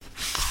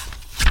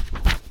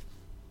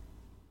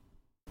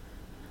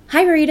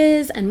Hi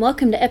readers, and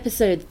welcome to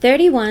episode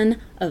 31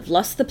 of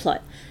Lost the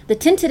Plot, the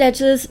Tinted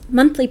Edges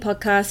monthly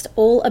podcast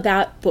all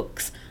about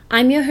books.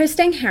 I'm your host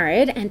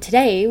Angharad, and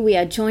today we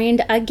are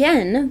joined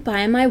again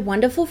by my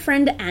wonderful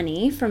friend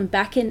Annie from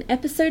back in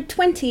episode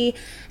 20,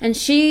 and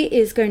she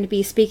is going to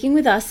be speaking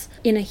with us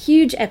in a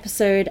huge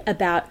episode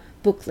about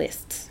book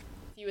lists.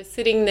 You were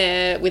sitting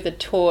there with a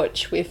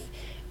torch with,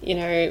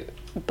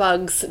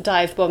 bugs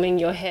dive bombing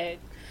your head.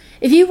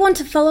 If you want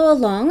to follow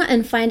along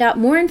and find out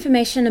more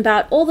information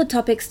about all the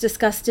topics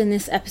discussed in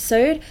this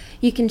episode,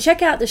 you can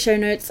check out the show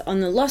notes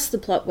on the Lost the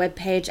Plot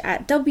webpage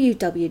at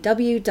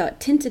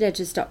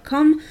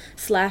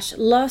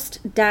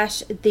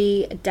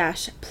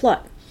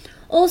www.tintededges.com/lost-the-plot.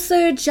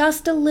 Also,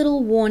 just a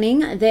little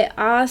warning, there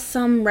are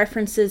some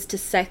references to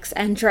sex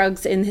and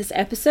drugs in this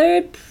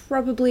episode,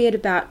 probably at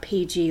about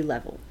PG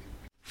level.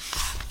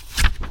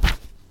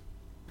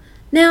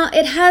 Now,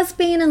 it has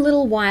been a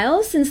little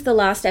while since the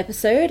last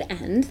episode,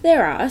 and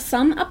there are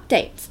some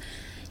updates.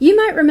 You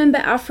might remember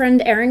our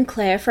friend Erin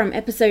Clare from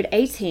episode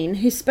 18,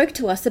 who spoke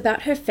to us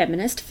about her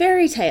feminist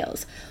fairy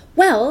tales.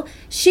 Well,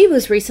 she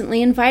was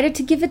recently invited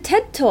to give a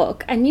TED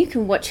Talk, and you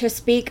can watch her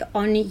speak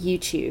on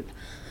YouTube.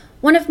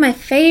 One of my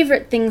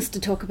favourite things to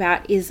talk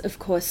about is, of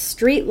course,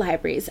 street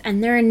libraries,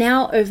 and there are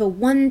now over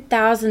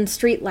 1,000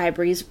 street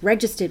libraries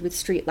registered with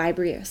Street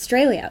Library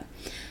Australia.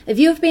 If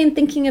you have been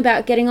thinking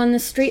about getting on the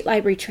street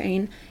library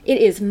train, it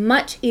is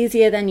much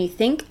easier than you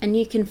think, and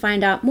you can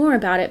find out more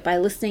about it by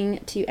listening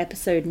to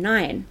episode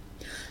 9.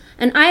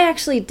 And I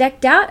actually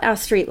decked out our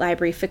street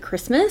library for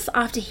Christmas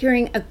after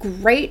hearing a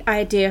great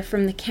idea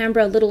from the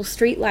Canberra Little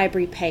Street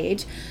Library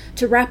page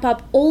to wrap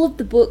up all of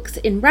the books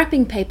in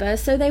wrapping paper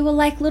so they were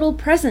like little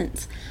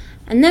presents.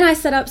 And then I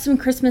set up some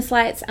Christmas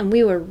lights and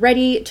we were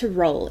ready to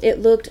roll.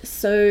 It looked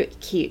so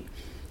cute.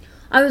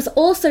 I was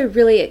also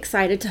really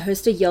excited to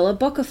host a Yola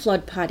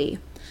Bockaflod party.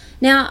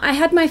 Now, I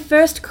had my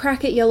first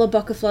crack at Yola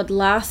Bockaflod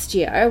last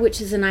year, which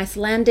is an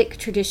Icelandic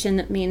tradition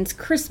that means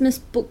Christmas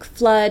book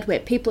flood, where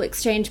people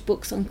exchange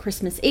books on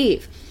Christmas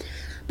Eve.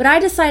 But I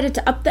decided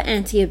to up the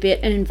ante a bit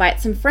and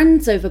invite some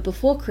friends over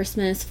before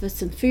Christmas for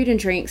some food and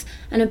drinks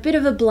and a bit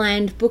of a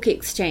blind book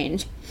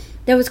exchange.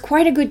 There was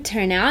quite a good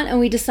turnout, and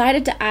we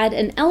decided to add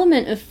an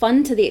element of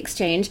fun to the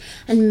exchange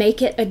and make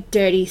it a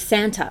Dirty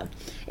Santa.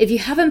 If you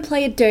haven't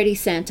played Dirty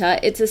Santa,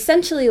 it's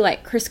essentially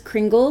like Kris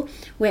Kringle,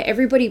 where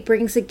everybody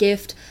brings a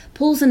gift,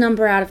 pulls a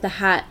number out of the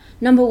hat,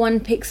 number 1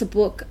 picks a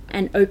book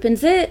and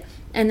opens it,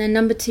 and then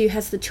number 2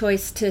 has the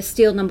choice to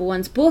steal number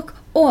 1's book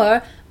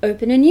or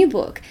open a new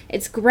book.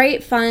 It's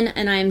great fun,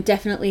 and I am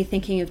definitely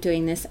thinking of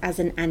doing this as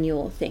an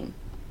annual thing.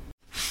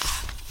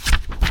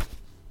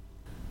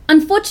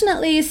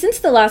 Unfortunately, since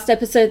the last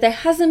episode, there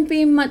hasn't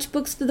been much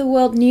Books for the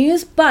World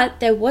news, but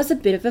there was a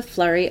bit of a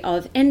flurry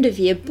of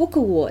end-of-year book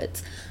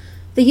awards.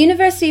 The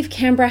University of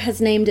Canberra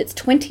has named its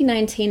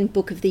 2019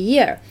 Book of the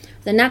Year,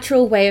 The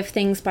Natural Way of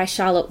Things by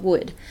Charlotte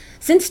Wood.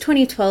 Since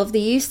 2012,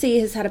 the UC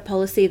has had a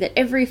policy that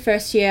every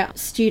first-year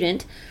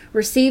student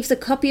receives a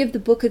copy of the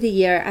Book of the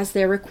Year as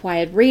their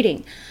required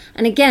reading.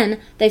 And again,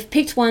 they've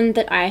picked one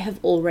that I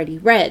have already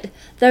read.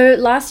 Though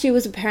last year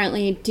was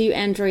apparently Do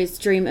Androids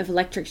Dream of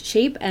Electric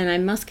Sheep, and I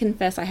must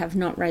confess I have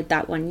not read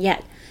that one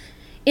yet.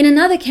 In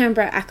another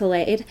Canberra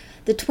accolade,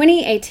 the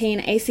 2018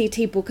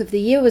 ACT Book of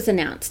the Year was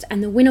announced,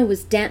 and the winner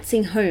was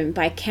Dancing Home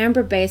by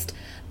Canberra-based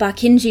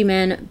Barkindji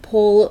man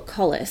Paul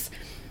Collis.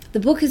 The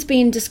book has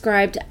been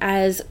described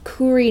as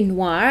Koori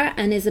Noir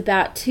and is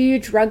about 2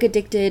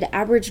 drug-addicted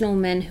Aboriginal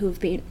men who have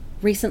been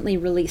recently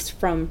released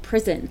from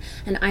prison.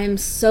 And I am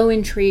so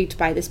intrigued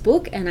by this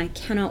book, and I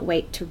cannot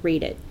wait to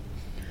read it.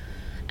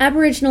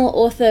 Aboriginal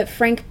author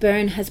Frank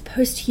Byrne has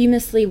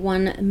posthumously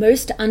won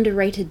Most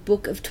Underrated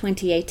Book of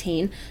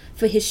 2018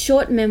 for his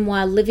short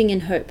memoir Living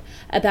in Hope,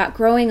 about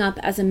growing up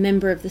as a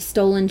member of the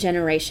stolen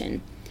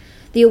generation.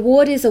 The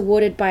award is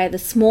awarded by the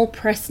Small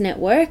Press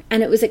Network,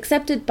 and it was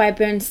accepted by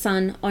Byrne's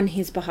son on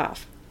his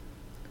behalf.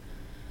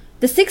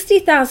 The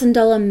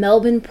 $60,000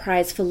 Melbourne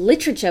Prize for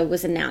Literature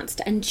was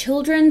announced, and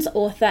children's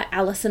author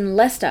Alison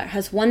Lester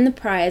has won the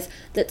prize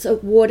that's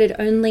awarded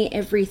only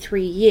every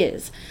 3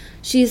 years.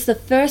 She is the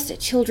first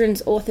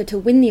children's author to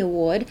win the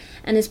award,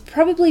 and is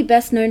probably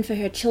best known for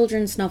her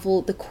children's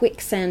novel The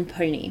Quicksand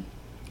Pony.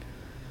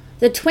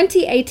 The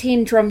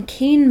 2018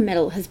 Drumkeen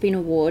Medal has been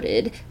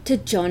awarded to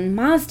John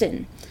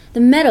Marsden. The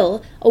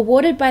medal,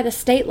 awarded by the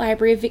State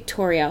Library of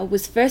Victoria,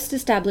 was first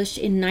established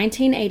in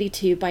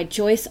 1982 by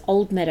Joyce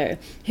Oldmeadow,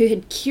 who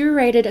had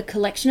curated a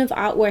collection of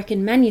artwork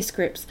and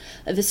manuscripts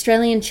of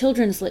Australian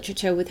children's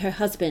literature with her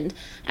husband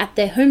at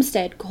their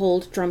homestead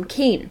called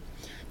Drumkeen.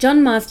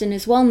 John Marsden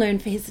is well known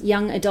for his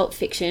young adult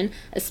fiction,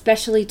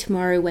 especially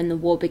Tomorrow When the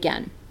War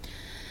Began.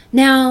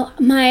 Now,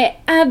 my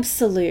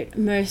absolute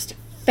most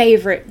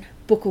favourite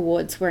book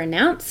awards were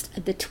announced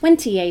at the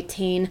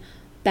 2018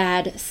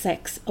 Bad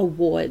Sex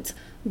Awards.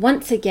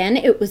 Once again,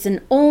 it was an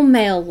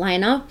all-male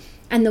lineup,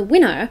 and the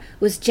winner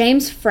was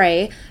James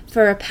Frey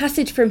for a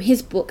passage from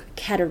his book,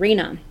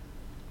 Katerina.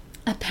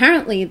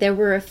 Apparently, there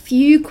were a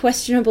few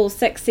questionable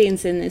sex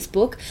scenes in this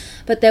book,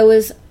 but there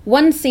was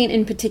one scene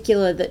in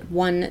particular that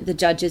won the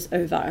judges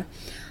over.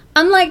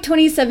 Unlike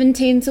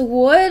 2017's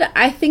award,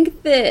 I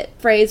think that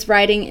Frey's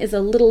writing is a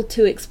little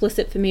too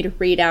explicit for me to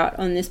read out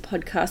on this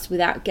podcast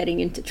without getting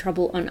into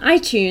trouble on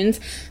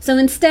iTunes, so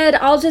instead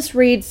I'll just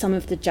read some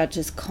of the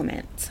judges'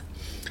 comments.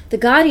 The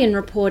Guardian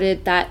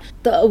reported that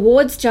the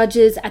awards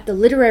judges at the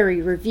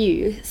literary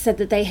review said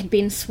that they had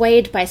been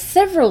swayed by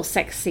several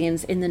sex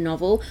scenes in the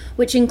novel,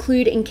 which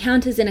include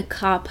encounters in a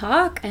car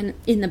park and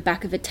in the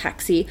back of a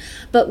taxi,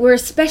 but were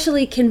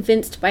especially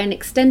convinced by an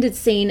extended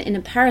scene in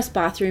a Paris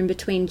bathroom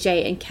between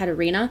Jay and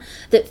Katerina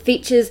that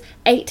features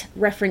 8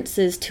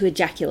 references to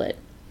ejaculate.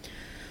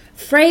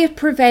 Frey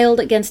prevailed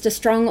against a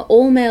strong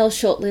all-male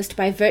shortlist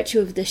by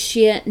virtue of the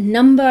sheer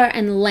number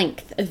and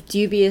length of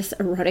dubious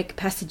erotic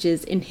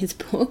passages in his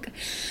book.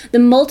 The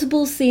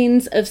multiple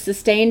scenes of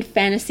sustained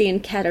fantasy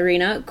in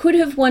Katerina could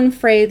have won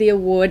Frey the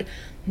award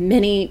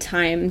many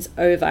times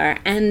over,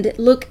 and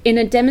look, in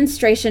a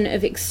demonstration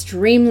of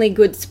extremely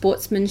good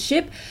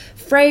sportsmanship,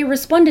 Frey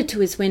responded to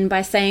his win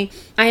by saying,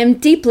 "I am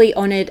deeply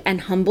honoured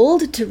and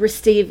humbled to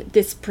receive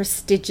this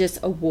prestigious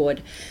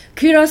award.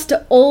 Kudos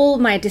to all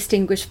my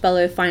distinguished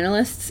fellow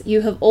finalists.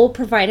 You have all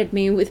provided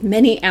me with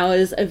many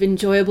hours of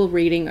enjoyable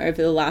reading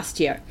over the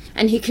last year."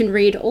 And you can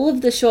read all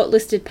of the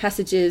shortlisted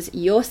passages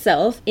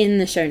yourself in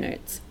the show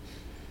notes.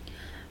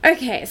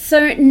 Okay,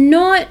 so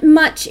not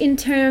much in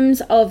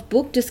terms of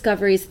book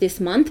discoveries this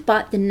month,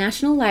 but the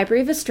National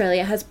Library of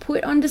Australia has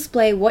put on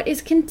display what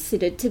is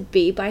considered to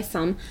be by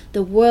some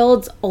the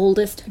world's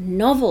oldest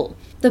novel.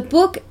 The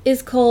book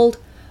is called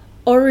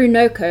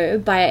Orinoco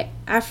by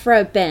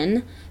Afra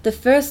Ben, the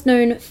first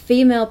known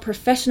female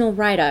professional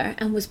writer,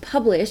 and was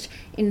published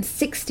in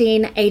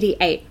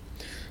 1688.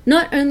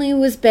 Not only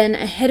was Ben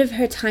ahead of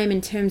her time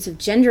in terms of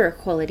gender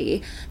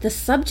equality, the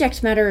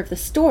subject matter of the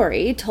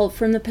story, told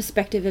from the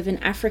perspective of an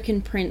African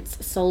prince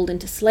sold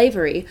into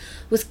slavery,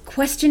 was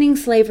questioning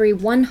slavery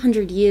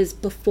 100 years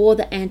before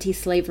the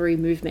anti-slavery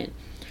movement.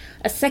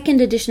 A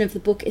second edition of the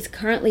book is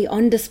currently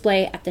on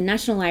display at the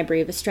National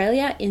Library of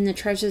Australia in the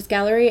Treasures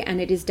Gallery, and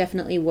it is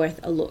definitely worth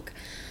a look.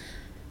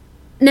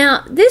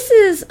 Now, this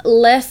is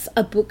less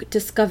a book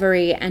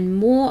discovery and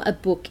more a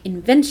book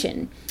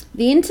invention.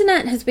 The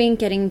internet has been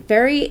getting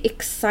very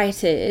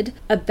excited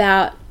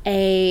about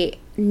a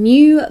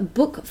new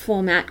book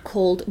format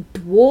called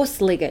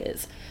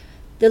Dwarsliggers.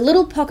 The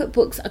little pocket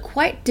books are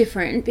quite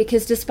different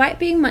because despite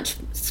being much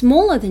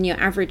smaller than your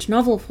average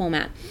novel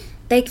format,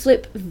 they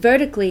flip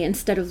vertically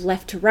instead of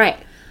left to right.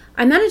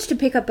 I managed to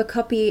pick up a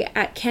copy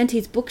at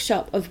Canty's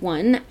bookshop of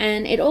one,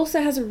 and it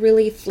also has a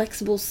really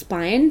flexible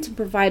spine to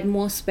provide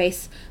more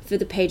space for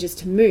the pages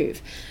to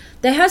move.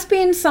 There has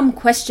been some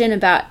question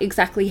about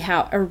exactly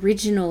how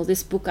original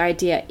this book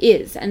idea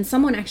is, and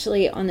someone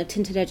actually on the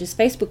Tinted Edges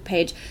Facebook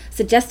page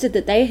suggested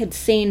that they had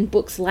seen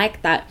books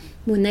like that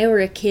when they were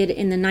a kid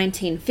in the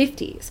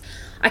 1950s.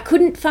 I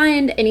couldn't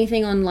find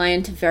anything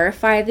online to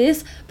verify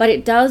this, but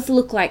it does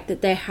look like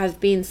that there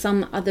have been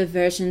some other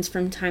versions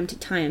from time to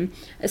time,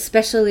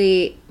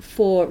 especially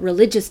for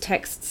religious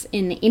texts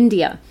in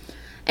India.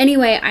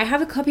 Anyway, I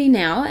have a copy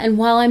now, and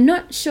while I'm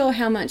not sure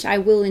how much I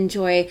will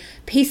enjoy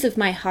Piece of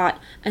My Heart,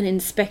 an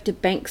Inspector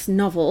Banks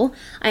novel,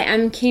 I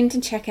am keen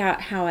to check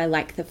out how I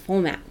like the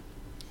format.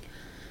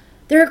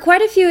 There are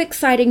quite a few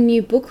exciting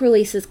new book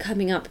releases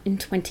coming up in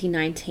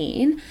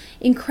 2019.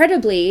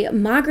 Incredibly,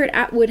 Margaret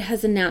Atwood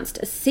has announced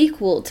a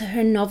sequel to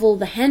her novel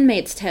The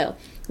Handmaid's Tale,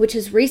 which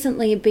has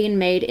recently been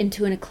made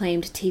into an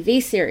acclaimed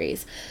TV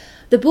series.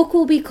 The book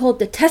will be called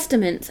The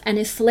Testaments and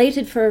is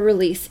slated for a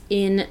release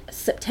in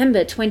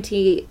September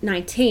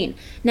 2019.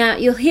 Now,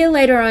 you'll hear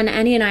later on,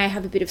 Annie and I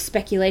have a bit of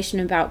speculation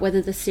about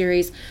whether the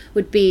series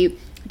would be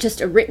just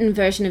a written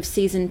version of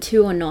season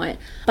 2 or not,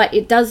 but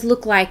it does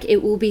look like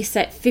it will be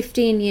set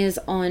 15 years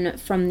on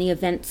from the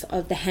events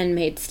of The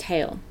Handmaid's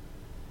Tale.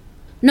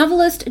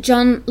 Novelist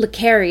John le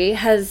Carré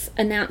has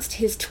announced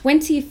his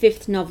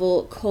 25th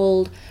novel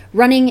called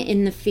Running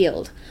in the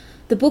Field.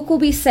 The book will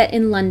be set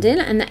in London,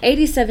 and the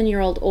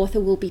 87-year-old author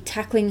will be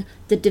tackling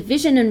the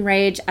division and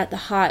rage at the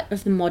heart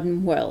of the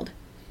modern world.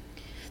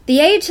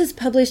 The Age has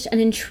published an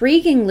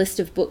intriguing list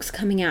of books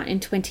coming out in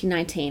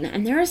 2019,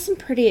 and there are some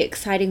pretty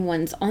exciting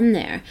ones on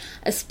there,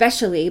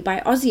 especially by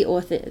Aussie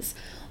authors.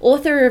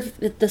 Author of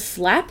The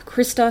Slap,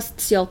 Christos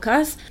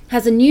Tsiolkas,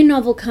 has a new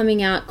novel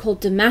coming out called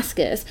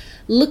Damascus,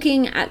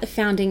 looking at the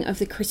founding of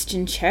the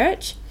Christian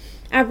Church.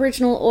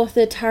 Aboriginal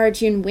author Tara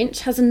June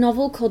Winch has a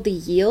novel called The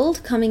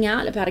Yield coming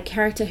out about a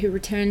character who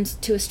returns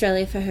to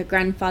Australia for her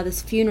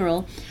grandfather's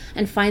funeral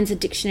and finds a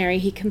dictionary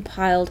he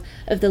compiled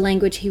of the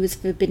language he was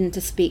forbidden to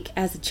speak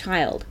as a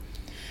child.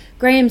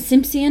 Graham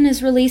Simpson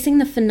is releasing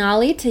the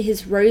finale to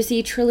his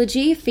Rosie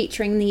trilogy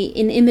featuring the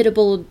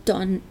inimitable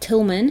Don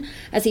Tillman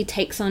as he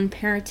takes on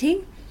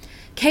parenting.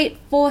 Kate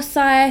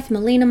Forsyth,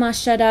 Melina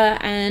Marchetta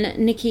and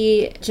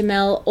Nikki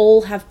Jamel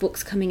all have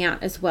books coming out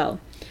as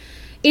well.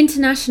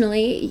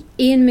 Internationally,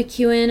 Ian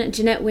McEwan,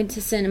 Jeanette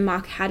Winterson and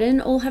Mark Haddon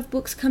all have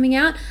books coming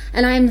out,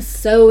 and I am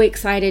so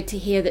excited to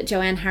hear that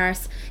Joanne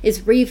Harris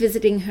is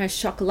revisiting her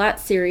Chocolat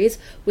series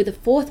with a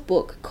 4th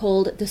book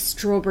called The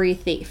Strawberry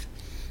Thief.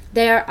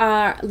 There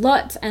are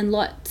lots and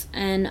lots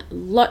and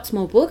lots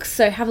more books,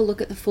 so have a look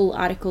at the full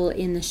article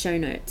in the show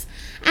notes.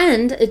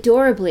 And,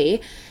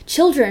 adorably,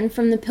 children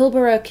from the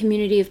Pilbara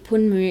community of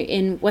Punmu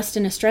in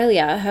Western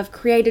Australia have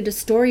created a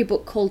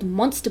storybook called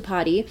Monster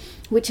Party,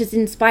 which is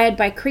inspired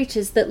by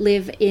creatures that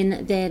live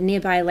in their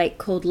nearby lake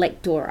called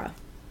Lake Dora.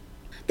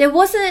 There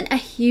wasn't a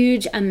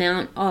huge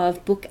amount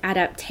of book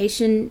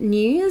adaptation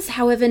news.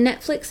 However,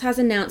 Netflix has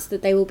announced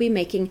that they will be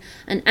making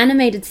an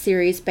animated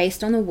series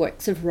based on the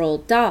works of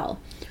Roald Dahl.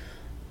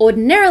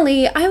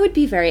 Ordinarily, I would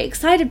be very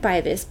excited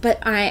by this,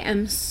 but I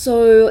am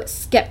so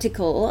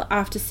skeptical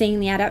after seeing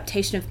the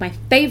adaptation of my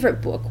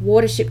favourite book,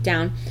 Watership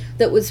Down,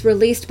 that was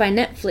released by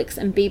Netflix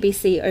and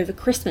BBC over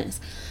Christmas.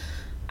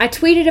 I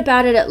tweeted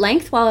about it at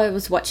length while I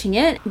was watching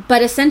it,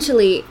 but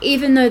essentially,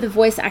 even though the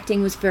voice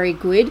acting was very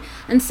good,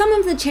 and some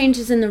of the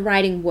changes in the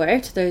writing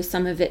worked, though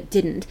some of it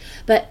didn't,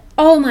 but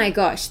oh my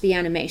gosh, the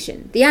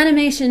animation. The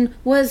animation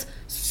was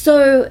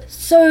so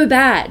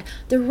bad.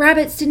 The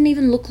rabbits didn't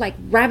even look like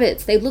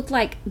rabbits. They looked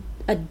like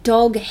a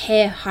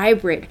dog-hare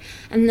hybrid.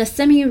 And the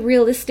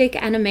semi-realistic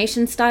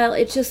animation style,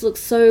 it just looked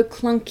so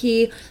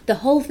clunky. The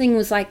whole thing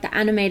was like the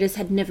animators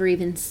had never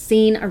even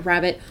seen a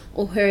rabbit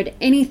or heard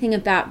anything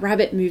about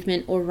rabbit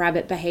movement or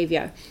rabbit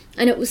behavior.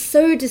 And it was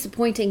so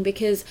disappointing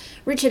because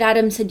Richard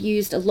Adams had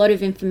used a lot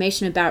of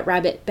information about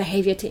rabbit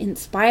behavior to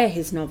inspire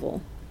his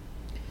novel.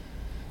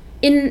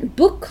 In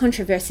book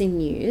controversy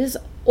news,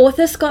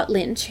 author Scott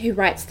Lynch, who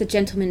writes the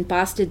Gentleman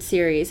Bastard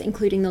series,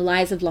 including The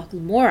Lies of Locke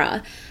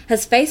Lamora,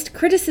 has faced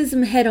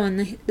criticism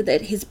head-on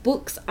that his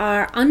books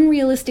are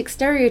unrealistic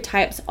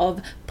stereotypes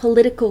of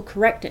political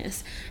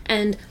correctness,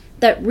 and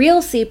that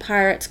real sea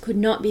pirates could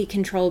not be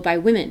controlled by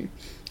women.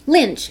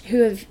 Lynch,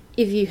 if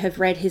you have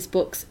read his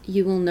books,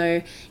 you will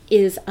know,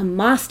 is a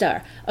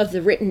master of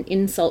the written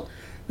insult,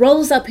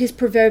 rolls up his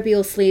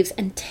proverbial sleeves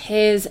and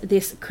tears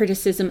this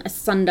criticism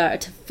asunder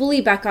to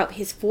fully back up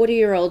his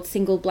 40-year-old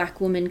single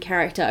black woman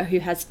character who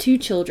has 2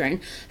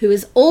 children, who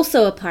is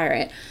also a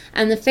pirate,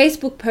 and the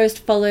Facebook post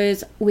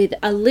follows with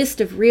a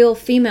list of real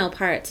female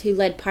pirates who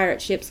led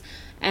pirate ships,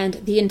 and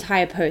the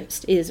entire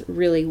post is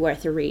really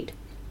worth a read.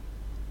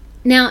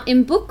 Now,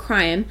 in book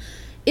crime,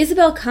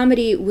 Isabel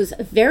Carmody was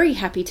very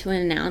happy to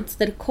announce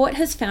that a court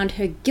has found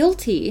her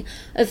guilty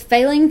of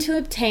failing to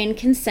obtain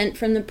consent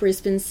from the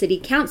Brisbane City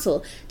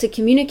Council to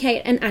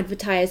communicate and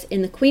advertise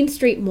in the Queen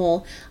Street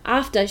Mall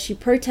after she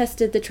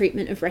protested the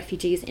treatment of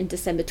refugees in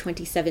December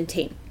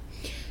 2017.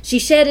 She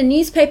shared a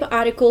newspaper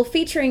article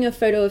featuring a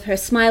photo of her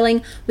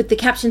smiling with the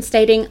caption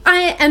stating,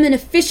 "I am an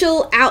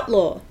official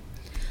outlaw."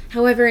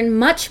 However, in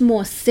much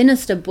more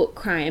sinister book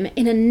crime,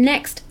 in a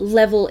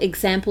next-level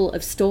example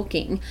of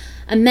stalking,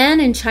 a man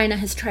in China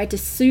has tried to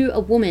sue a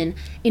woman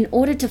in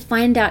order to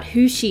find out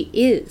who she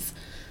is.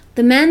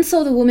 The man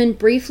saw the woman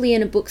briefly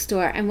in a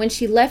bookstore, and when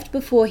she left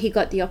before he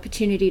got the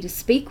opportunity to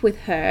speak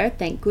with her,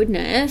 thank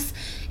goodness,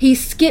 he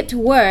skipped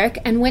work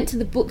and went to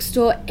the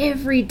bookstore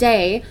every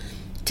day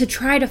to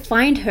try to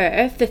find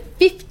her for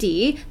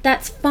 50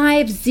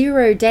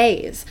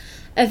 days.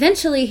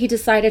 Eventually, he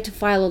decided to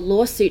file a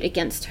lawsuit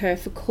against her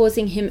for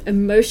causing him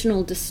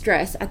emotional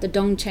distress at the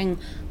Dongcheng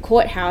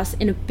courthouse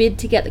in a bid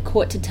to get the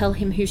court to tell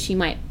him who she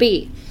might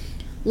be.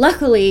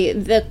 Luckily,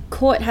 the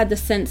court had the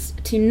sense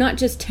to not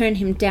just turn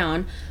him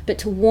down, but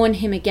to warn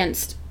him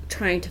against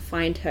trying to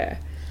find her.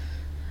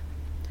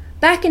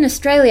 Back in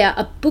Australia,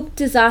 a book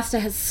disaster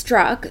has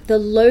struck the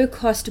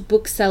low-cost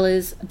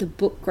booksellers, the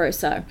Book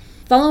Grocer.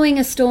 Following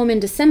a storm in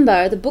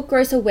December, the Book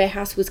Grocer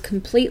warehouse was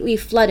completely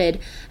flooded,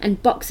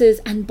 and boxes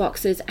and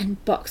boxes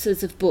and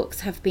boxes of books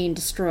have been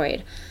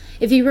destroyed.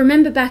 If you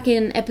remember back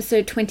in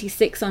episode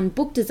 26 on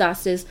book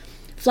disasters,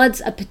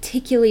 floods are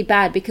particularly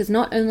bad because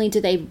not only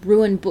do they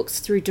ruin books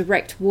through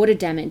direct water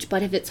damage,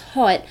 but if it's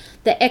hot,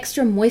 the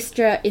extra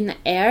moisture in the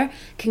air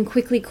can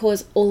quickly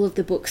cause all of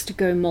the books to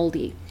go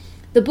moldy.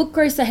 The Book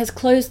Grocer has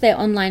closed their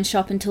online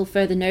shop until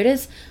further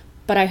notice,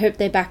 but I hope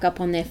they're back up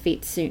on their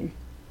feet soon.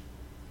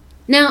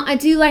 Now, I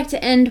do like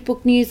to end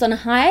book news on a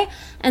high,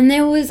 and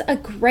there was a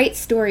great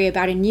story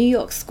about a New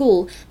York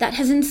school that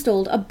has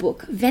installed a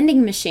book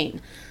vending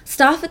machine.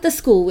 Staff at the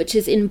school, which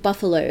is in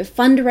Buffalo,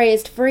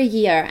 fundraised for a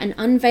year and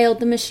unveiled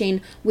the machine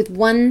with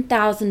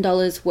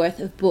 $1,000 worth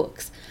of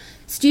books.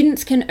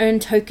 Students can earn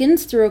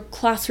tokens through a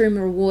classroom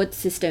reward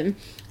system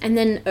and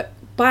then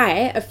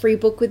buy a free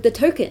book with the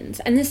tokens.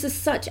 And this is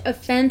such a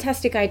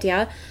fantastic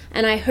idea,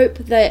 and I hope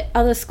that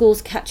other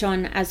schools catch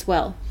on as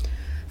well.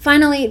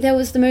 Finally, there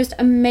was the most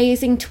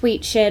amazing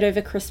tweet shared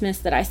over Christmas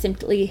that I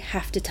simply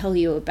have to tell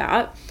you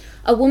about.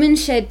 A woman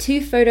shared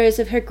 2 photos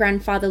of her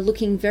grandfather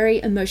looking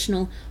very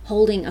emotional,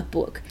 holding a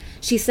book.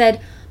 She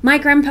said, "My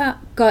grandpa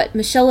got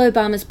Michelle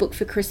Obama's book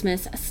for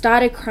Christmas,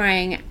 started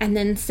crying, and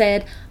then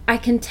said, 'I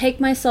can take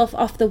myself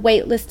off the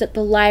wait list at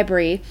the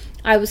library.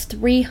 I was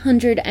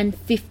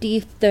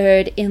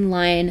 353rd in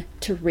line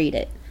to read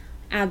it.'"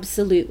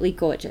 Absolutely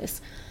gorgeous.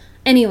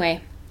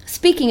 Anyway,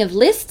 speaking of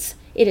lists,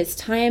 it is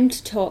time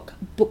to talk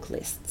book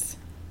lists.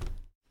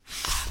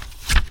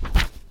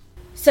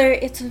 So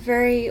it's a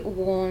very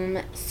warm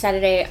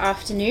Saturday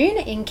afternoon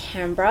in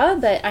Canberra,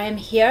 but I am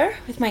here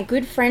with my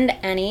good friend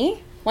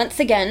Annie once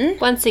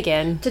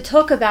again to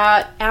talk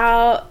about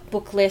our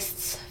book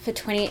lists for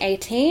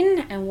 2018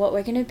 and what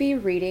we're going to be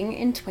reading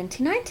in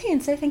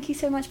 2019. So thank you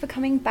so much for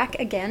coming back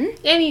again.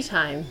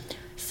 Anytime.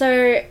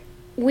 So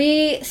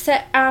we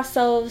set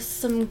ourselves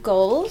some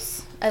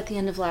goals at the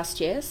end of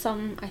last year.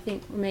 Some, I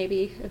think,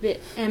 maybe a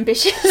bit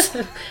ambitious.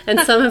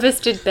 And some of us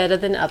did better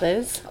than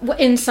others.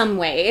 In some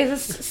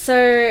ways.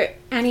 So,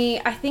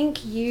 Annie, I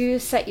think you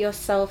set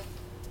yourself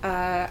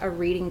a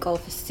reading goal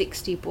for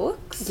 60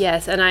 books.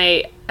 Yes, and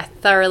I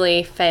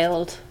thoroughly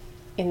failed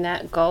in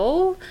that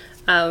goal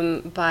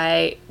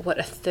by,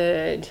 a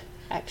third,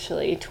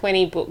 actually.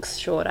 20 books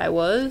short I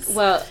was.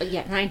 Well,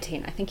 yeah,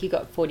 19. I think you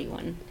got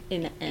 41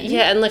 in the end.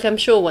 Yeah, and I'm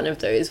sure one of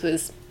those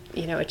was,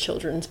 a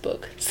children's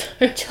book.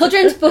 So.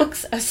 Children's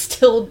books are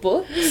still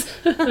books.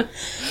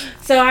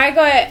 So I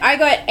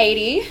got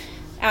 80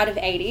 out of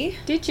 80.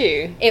 Did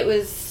you? It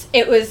was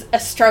a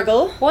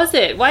struggle. Was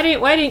it? Why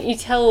didn't you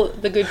tell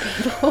the good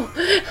people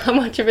how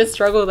much of a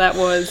struggle that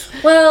was?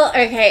 Well,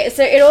 okay,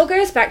 so it all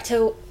goes back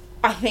to,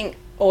 I think,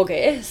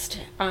 August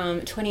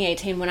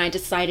 2018, when I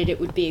decided it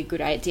would be a good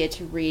idea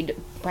to read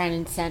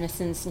Brandon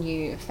Sanderson's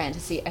new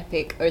fantasy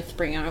epic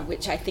Oathbringer,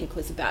 which I think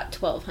was about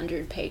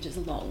 1,200 pages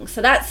long.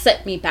 So that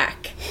set me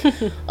back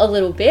a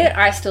little bit.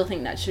 I still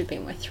think that should have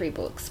been worth 3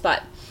 books.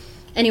 But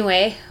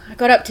anyway, I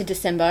got up to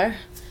December.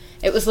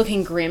 It was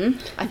looking grim.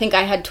 I think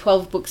I had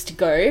 12 books to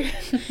go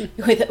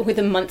with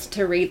a month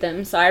to read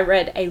them. So I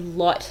read a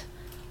lot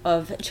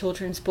of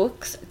children's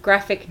books,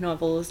 graphic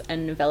novels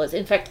and novellas.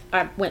 In fact,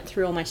 I went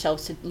through all my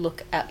shelves to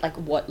look at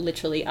what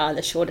literally are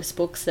the shortest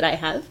books that I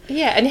have.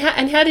 Yeah,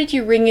 and how did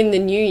you ring in the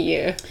new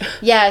year?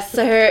 Yeah,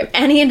 so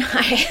Annie and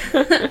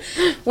I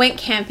went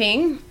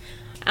camping,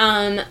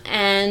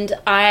 and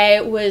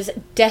I was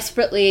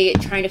desperately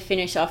trying to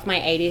finish off my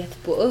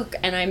 80th book,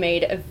 and I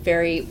made a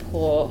very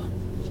poor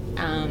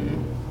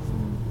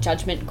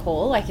judgment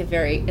call, a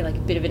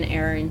bit of an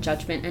error in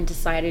judgment, and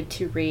decided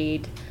to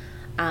read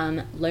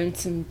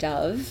Lonesome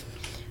Dove,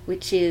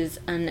 which is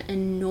an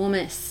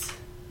enormous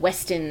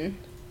Western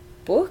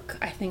book.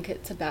 I think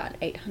it's about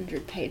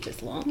 800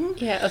 pages long.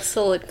 Yeah, of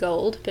solid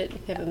gold, but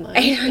never mind.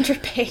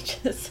 800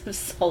 pages of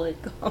solid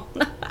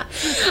gold.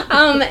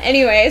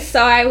 Anyway,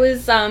 so I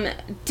was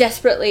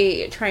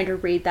desperately trying to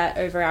read that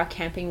over our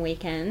camping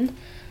weekend.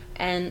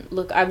 And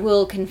look, I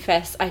will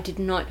confess, I did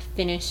not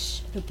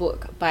finish the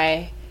book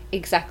by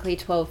exactly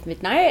 12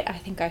 midnight. I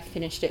think I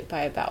finished it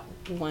by about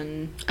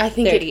 1:30 I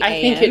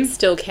think it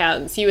still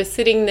counts. You were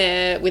sitting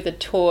there with a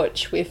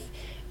torch with,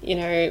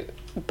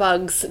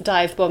 bugs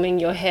dive bombing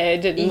your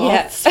head and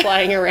moths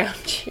flying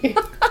around you.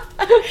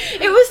 It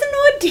was an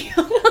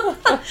ordeal.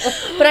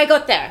 But I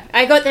got there.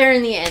 I got there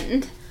in the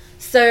end.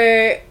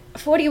 So,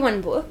 41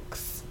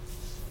 books.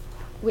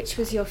 Which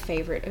was your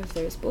favourite of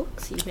those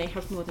books? You may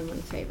have more than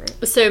one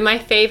favourite. So my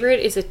favourite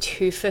is a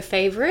twofer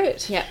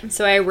favourite. Yeah.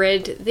 So I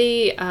read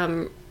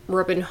the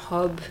Robin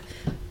Hobb,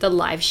 the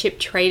Live Ship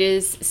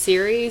Traders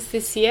series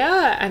this year,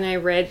 and I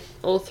read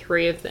all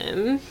 3 of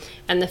them,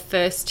 and the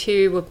first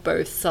 2 were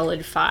both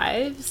solid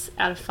 5s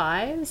out of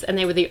 5s, and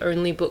they were the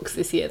only books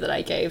this year that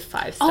I gave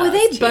 5 stars. Oh, are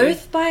they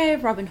both by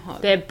Robin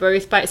Hobb? They're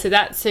both by... So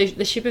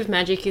The Ship of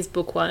Magic is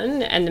book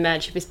 1, and The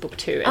Mad Ship is book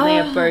 2, and they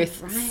are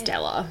both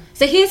stellar.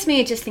 So here's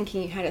me just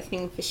thinking you had a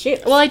thing for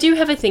ships. Well, I do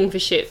have a thing for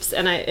ships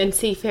and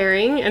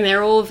seafaring, and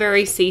they're all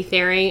very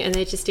seafaring, and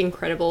they're just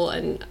incredible,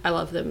 and I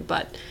love them,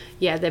 but...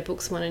 Yeah, they're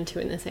books 1 and 2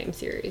 in the same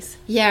series.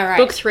 Yeah, right.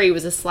 Book 3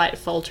 was a slight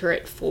falter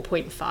at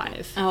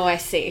 4.5. Oh, I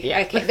see. Yeah.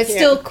 Okay, but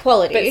still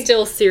quality. But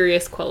still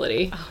serious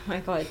quality. Oh my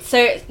god.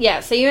 So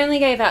you only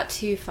gave out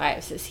 2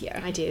 5s this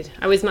year. I did.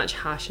 I was much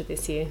harsher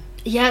this year.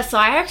 Yeah, so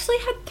I actually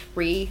had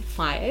 3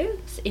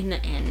 5s in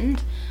the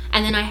end.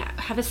 And then I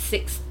have a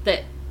 6th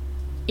that,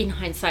 in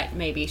hindsight,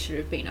 maybe should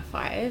have been a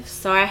 5.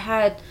 So I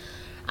had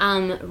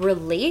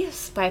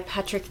Release by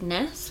Patrick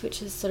Ness,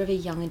 which is sort of a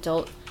young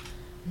adult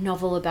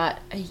novel about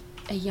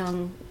a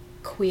young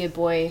queer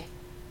boy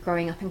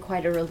growing up in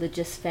quite a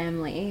religious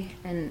family,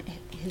 and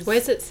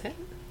where's it set?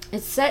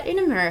 It's set in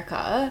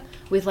America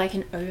with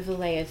an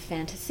overlay of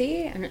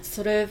fantasy, and it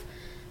sort of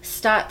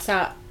starts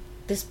out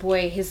this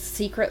boy, his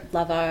secret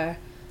lover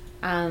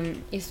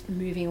is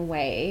moving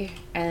away,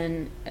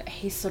 and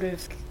he sort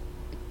of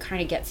kind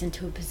of gets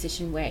into a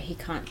position where he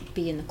can't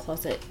be in the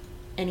closet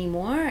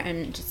anymore,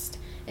 and just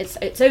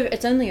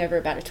It's only over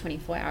about a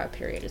 24-hour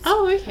period.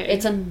 Okay.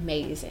 It's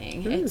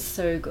amazing. It's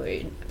so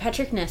good.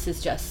 Patrick Ness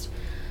is just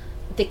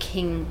the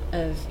king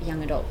of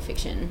young adult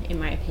fiction, in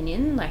my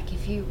opinion.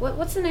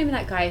 What's the name of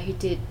that guy who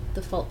did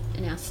The Fault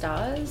in Our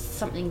Stars?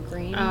 Something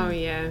Green. Oh,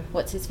 yeah.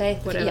 What's his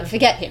face? Whatever. Yeah,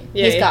 forget him.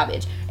 He's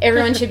garbage.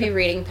 Everyone should be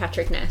reading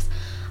Patrick Ness.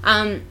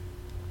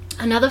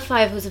 Another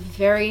 5 was a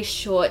very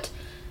short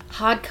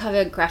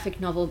hardcover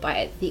graphic novel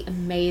by the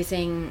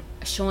amazing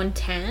Sean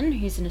Tan,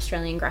 who's an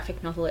Australian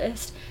graphic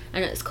novelist,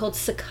 and it's called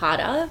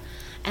Cicada,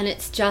 And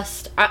it's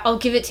just, I'll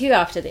give it to you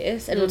after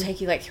this. It'll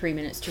take you like 3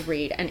 minutes to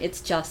read, and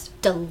it's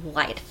just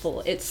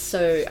delightful. It's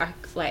so,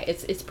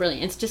 it's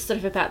brilliant. It's just sort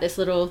of about this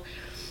little...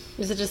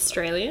 Is it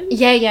Australian?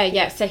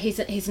 Yeah. So he's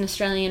an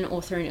Australian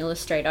author and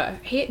illustrator.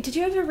 Did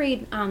you ever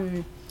read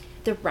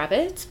The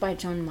Rabbits by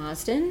John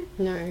Marsden?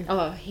 No.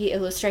 Oh, he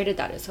illustrated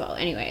that as well.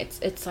 Anyway,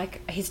 it's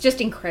like, he's just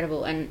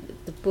incredible, and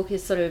the book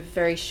is sort of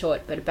very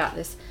short, but about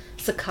this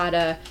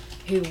cicada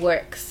who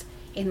works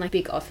in like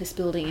big office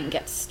building and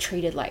gets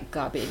treated like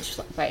garbage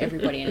by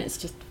everybody, and it's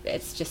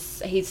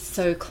just he's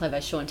so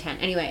clever, Sean Tan.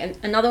 Anyway, and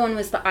another one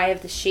was The Eye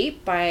of the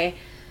Sheep by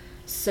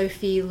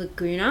Sophie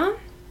Laguna,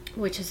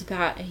 which is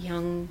about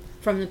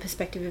from the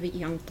perspective of a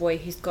young boy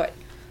who's got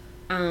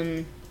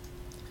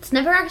it's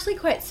never actually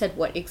quite said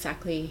what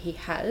exactly he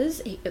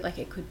has.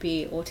 It could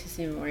be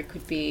autism, or it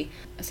could be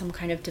some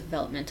kind of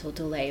developmental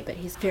delay, but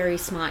he's very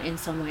smart in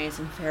some ways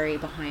and very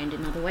behind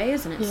in other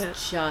ways, and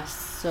it's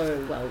just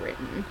so well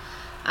written.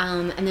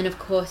 And then, of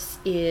course,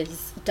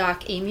 is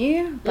Dark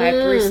Emu by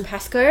Bruce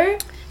Pascoe.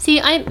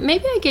 See,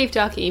 maybe I gave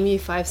Dark Emu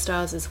 5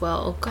 stars as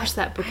well. Gosh,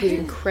 that book is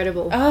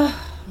incredible.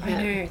 Oh, yeah.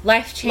 I know.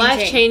 Life-changing.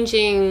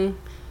 Life-changing.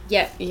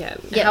 Yep. Yeah.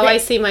 How I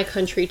see my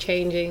country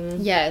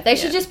changing. Yeah, they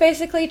should just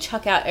basically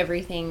chuck out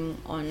everything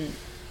on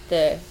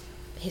the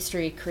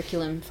history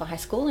curriculum for high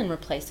school and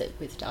replace it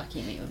with Dark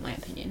Emu, in my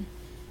opinion.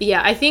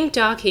 Yeah, I think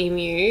Dark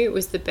Emu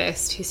was the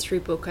best history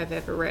book I've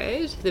ever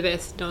read, the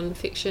best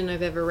non-fiction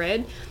I've ever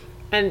read.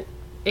 And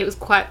I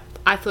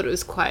thought it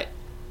was quite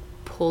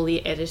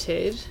poorly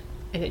edited,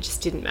 and it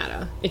just didn't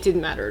matter. It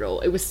didn't matter at all.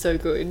 It was so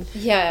good.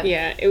 Yeah.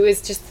 Yeah, it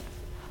was just,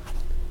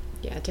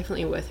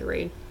 definitely worth a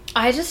read.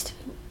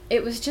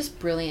 It was just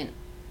brilliant.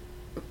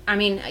 I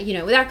mean,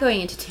 without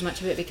going into too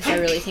much of it, because I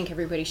really think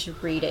everybody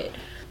should read it.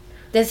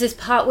 There's this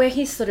part where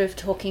he's sort of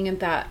talking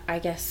about, I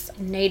guess,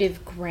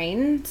 native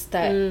grains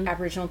that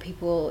Aboriginal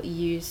people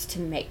use to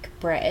make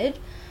bread.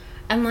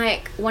 And,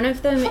 like, one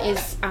of them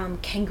is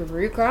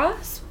kangaroo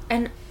grass.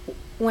 And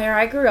where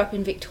I grew up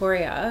in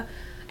Victoria,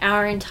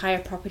 our entire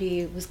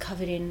property was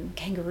covered in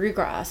kangaroo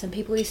grass, and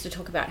people used to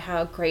talk about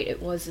how great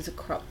it was as a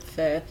crop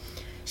for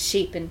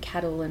sheep and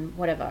cattle and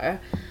whatever.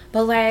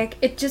 But, like,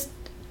 it just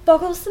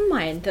boggles the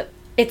mind that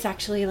it's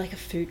actually, like, a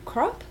food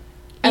crop.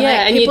 And,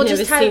 and you'd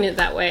never seen it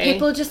that way.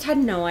 People just had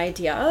no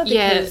idea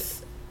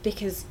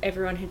because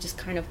everyone had just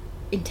kind of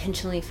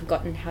intentionally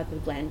forgotten how the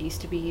land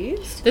used to be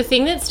used. The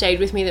thing that stayed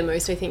with me the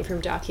most, I think,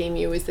 from Dark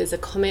Emu was there's a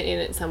comment in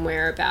it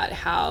somewhere about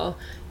how,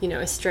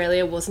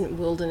 Australia wasn't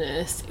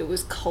wilderness, it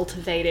was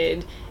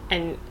cultivated,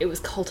 and it was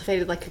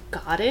cultivated like a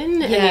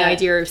garden, and the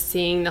idea of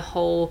seeing the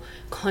whole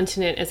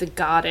continent as a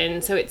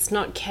garden, so it's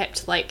not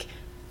kept like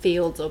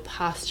fields or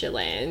pasture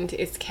land,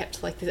 it's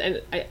kept like this.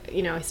 And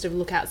I sort of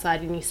look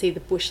outside and you see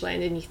the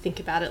bushland and you think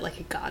about it like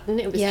a garden.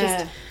 It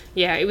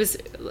was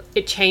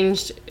it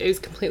changed. It was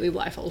completely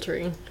life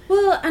altering.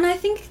 Well, and I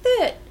think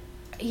that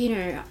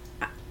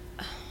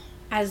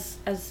as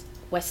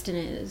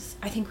Westerners,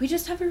 I think we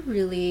just have a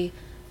really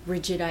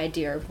rigid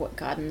idea of what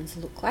gardens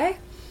look like. I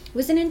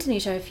was in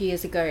Indonesia a few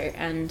years ago,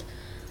 and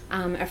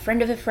a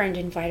friend of a friend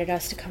invited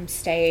us to come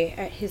stay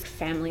at his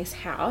family's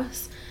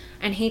house,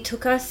 and he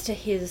took us to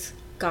his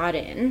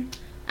garden,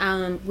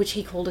 which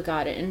he called a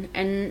garden,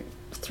 and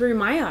through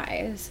my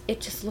eyes it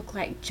just looked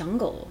like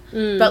jungle.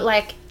 But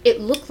like it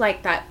looked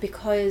like that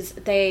because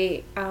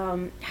they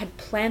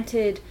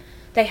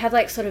they had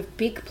like sort of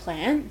big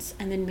plants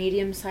and then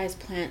medium-sized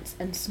plants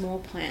and small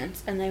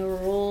plants, and they were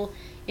all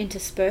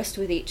interspersed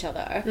with each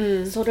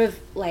other, sort of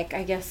like,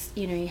 I guess,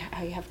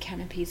 how you have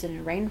canopies in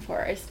a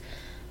rainforest,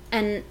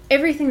 and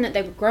everything that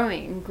they were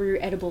growing grew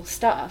edible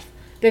stuff.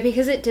 But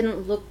because it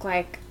didn't look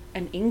like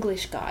an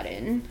English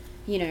garden,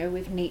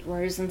 with neat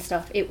rows and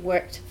stuff, it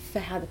worked for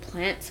how the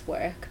plants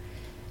work.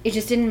 It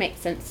just didn't make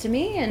sense to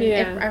me, and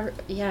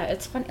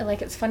it's funny.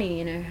 Like, it's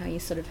funny, how you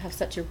sort of have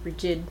such a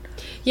rigid.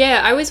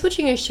 Yeah, I was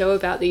watching a show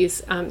about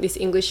these this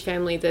English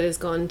family that has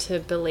gone to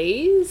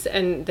Belize,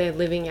 and they're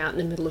living out in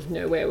the middle of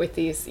nowhere with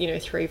these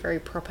 3 very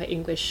proper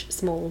English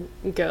small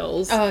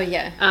girls. Oh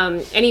yeah.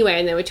 Anyway,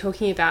 and they were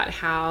talking about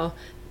how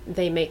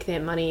they make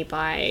their money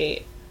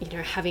by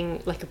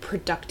having like a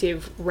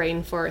productive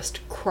rainforest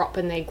crop,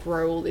 and they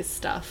grow all this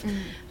stuff.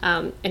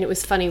 And it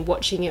was funny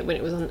watching it when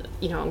it was on,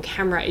 on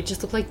camera. It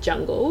just looked like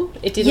jungle.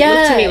 It didn't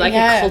look to me like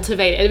a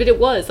cultivated, but it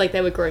was like they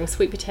were growing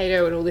sweet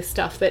potato and all this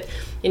stuff. But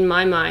in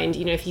my mind,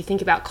 if you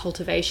think about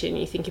cultivation,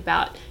 you think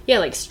about,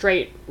 like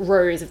straight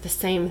rows of the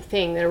same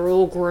thing that are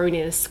all grown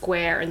in a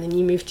square, and then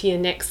you move to your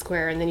next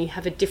square, and then you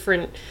have a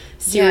different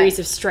series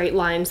of straight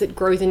lines that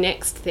grow the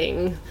next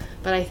thing.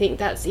 But I think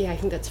that's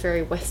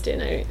very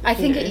Western. I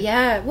think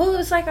well, it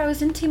was like I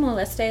was in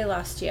Timor-Leste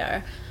last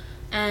year,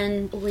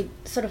 and we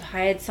sort of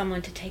hired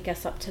someone to take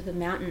us up to the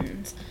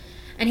mountains,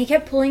 and he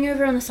kept pulling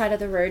over on the side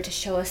of the road to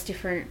show us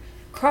different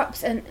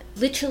crops, and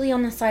literally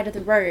on the side of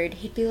the road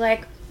he'd be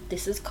like,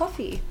 this is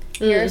coffee,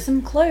 here are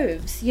some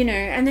cloves,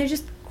 and they're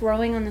just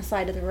growing on the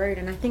side of the road.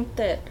 And I think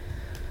that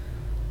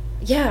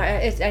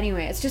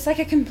it's just like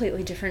a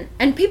completely different,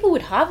 and people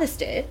would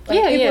harvest it,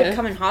 like people would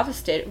come and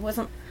harvest it. It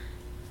wasn't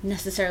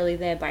necessarily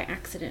there by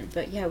accident.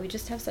 But yeah, we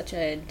just have such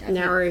a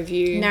narrow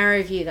view.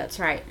 Narrow view, that's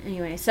right.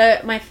 Anyway, so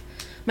my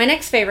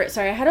next favorite,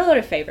 sorry, I had a lot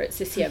of favorites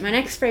this year. My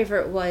next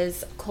favorite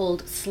was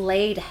called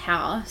Slade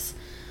House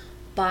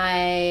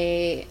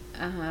by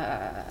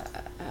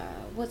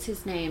what's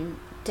his name?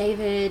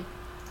 David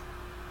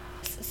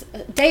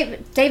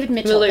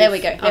Mitchell. Maloof. There we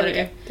go. There we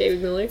go.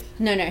 David Maloof?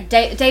 No,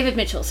 David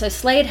Mitchell. So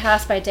Slade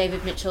House by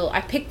David Mitchell.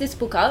 I picked this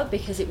book up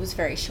because it was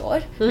very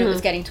short. And it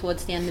was getting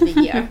towards the end of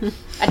the year.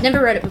 I'd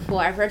never read it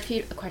before. I've read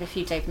quite a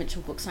few David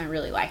Mitchell books and I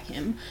really like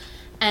him.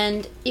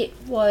 And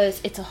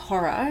it's a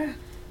horror.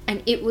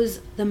 And it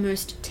was the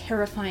most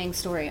terrifying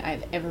story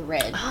I've ever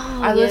read.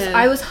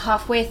 I was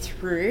halfway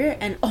through,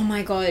 and oh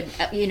my god,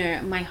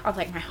 my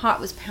heart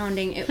was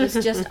pounding. It was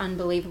just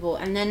unbelievable.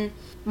 And then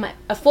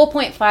a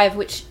 4.5,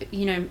 which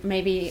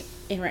maybe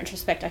in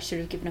retrospect I should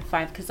have given a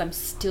 5 because I'm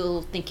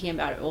still thinking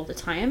about it all the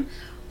time,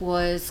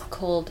 was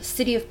called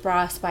City of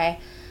Brass by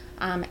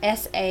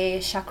S.A.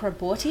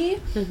 Chakraborty.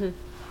 Mm-hmm.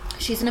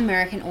 She's an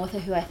American author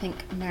who I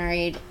think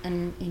married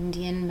an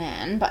Indian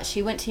man, but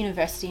she went to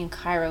university in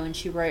Cairo and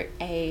she wrote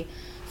a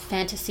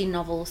fantasy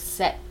novel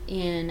set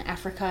in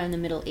Africa and the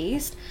Middle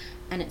East,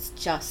 and it's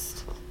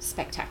just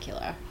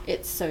spectacular.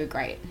 It's so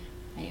great.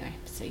 Anyway,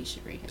 so you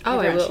should read it. Oh,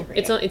 I will.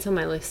 It's on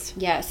my list.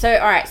 Yeah, so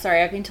alright,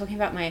 sorry, I've been talking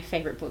about my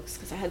favourite books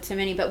because I had so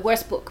many, but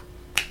worst book?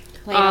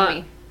 Play on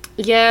me.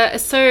 Yeah,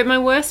 so my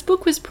worst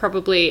book was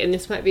probably, and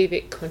this might be a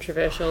bit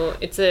controversial,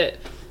 it's a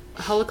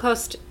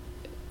Holocaust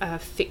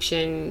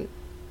fiction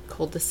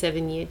called The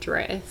 7-Year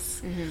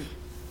Dress. Mm-hmm.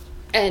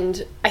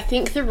 And I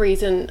think the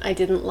reason I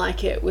didn't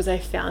like it was I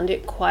found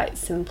it quite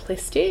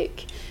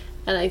simplistic.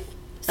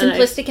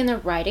 Simplistic in the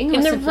writing, or in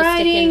the simplistic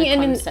writing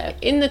in the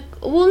concept?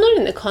 Not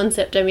in the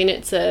concept. I mean,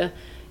 it's a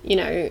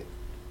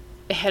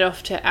head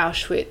off to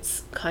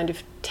Auschwitz kind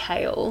of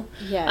tale.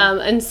 Yeah.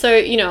 And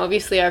so,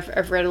 obviously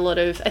I've read a lot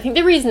of, I think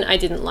the reason I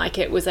didn't like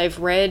it was I've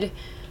read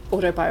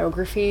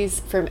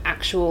autobiographies from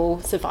actual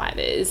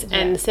survivors,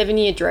 and The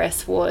 7-Year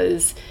Dress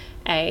was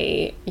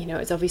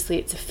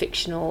it's a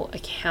fictional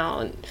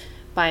account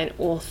by an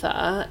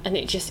author, and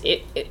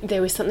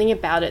there was something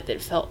about it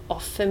that felt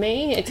off for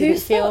me. It didn't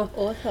feel. The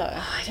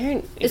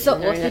author? Is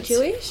the author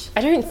Jewish?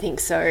 I don't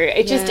think so.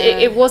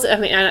 It was. I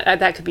mean,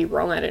 that could be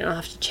wrong. I don't know. I'll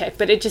have to check.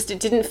 But it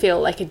didn't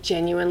feel like a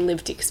genuine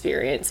lived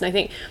experience. And I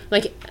think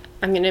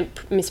I'm going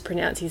to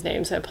mispronounce his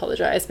name, so I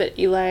apologise. But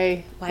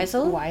Elie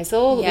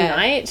Wiesel,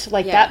 Knight,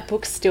 that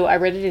book still, I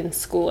read it in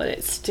school and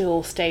it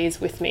still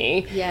stays with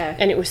me. Yeah.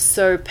 And it was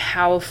so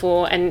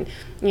powerful, and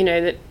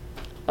that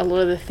a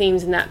lot of the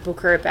themes in that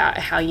book are about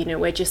how,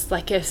 we're just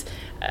like a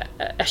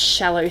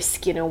shallow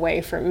skin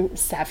away from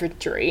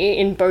savagery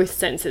in both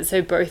senses.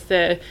 So both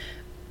the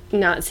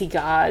Nazi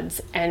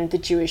guards and the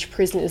Jewish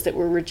prisoners that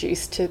were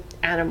reduced to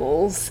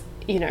animals.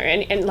 And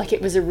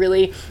it was a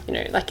really,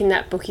 in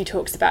that book he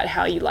talks about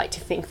how you like to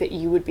think that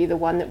you would be the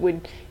one that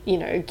would,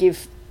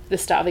 give the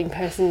starving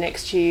person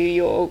next to you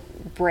your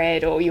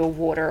bread or your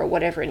water or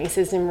whatever. And he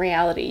says in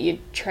reality you'd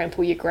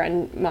trample your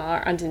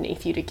grandma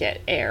underneath you to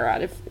get air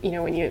out of,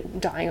 when you're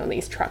dying on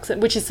these trucks,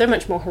 which is so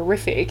much more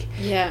horrific.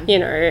 Yeah.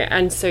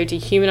 And so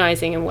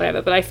dehumanizing and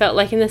whatever. But I felt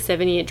like in The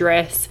 7-Year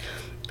Dress,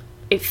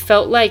 it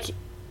felt like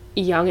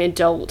young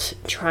adult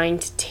trying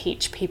to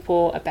teach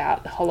people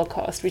about the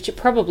Holocaust, which it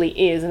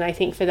probably is, and I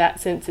think for that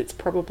sense it's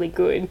probably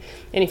good,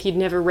 and if you'd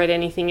never read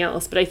anything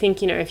else. But I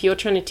think, if you're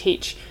trying to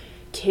teach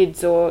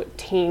kids or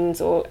teens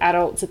or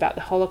adults about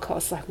the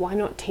Holocaust, why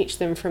not teach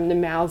them from the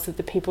mouths of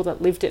the people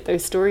that lived it?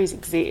 Those stories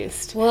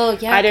exist. Well,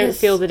 yeah, I don't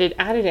feel that it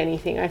added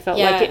anything. I felt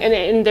like it,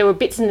 and there were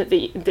bits in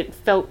it that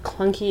felt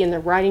clunky, and the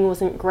writing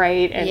wasn't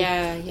great, and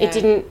it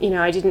didn't,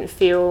 I didn't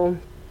feel.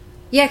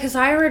 Yeah, because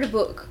I read a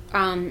book,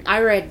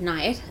 I read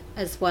Night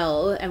as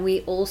well, and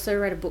we also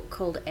read a book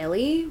called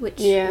Ellie, which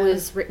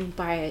was written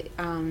by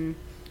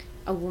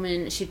a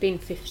woman. She'd been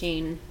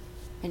 15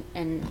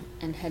 and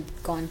had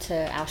gone to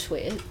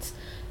Auschwitz,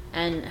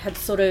 and had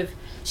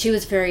she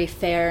was very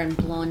fair and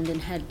blonde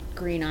and had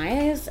green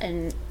eyes,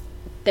 and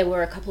there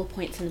were a couple of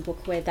points in the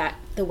book where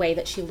the way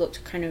that she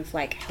looked kind of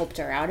helped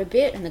her out a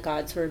bit, and the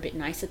guards were a bit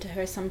nicer to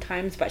her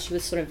sometimes, but she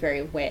was sort of very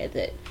aware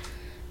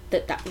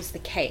that was the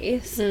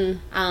case.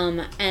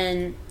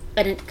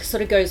 And it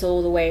sort of goes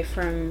all the way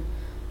from,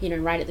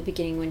 right at the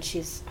beginning when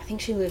I think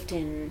she lived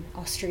in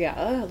Austria,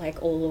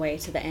 all the way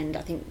to the end.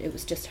 I think it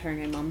was just her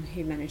and her mum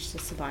who managed to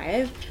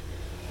survive.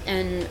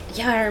 And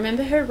I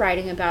remember her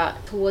writing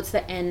about towards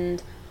the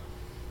end,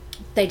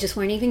 they just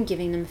weren't even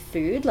giving them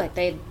food.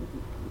 They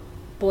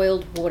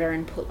boiled water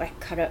and put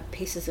cut up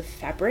pieces of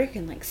fabric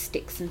and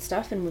sticks and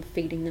stuff, and were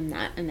feeding them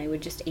that, and they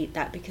would just eat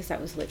that because that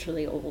was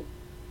literally all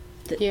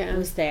that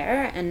was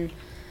there. And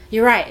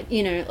you're right,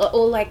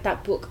 or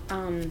that book,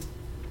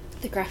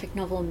 the graphic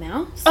novel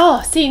Mouse.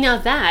 Oh, see, now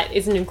that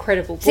is an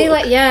incredible book. See,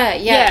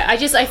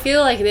 I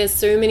feel like there's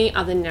so many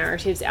other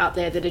narratives out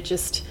there that are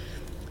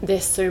they're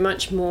so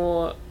much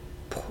more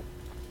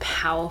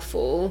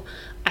powerful.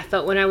 I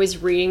felt when I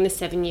was reading The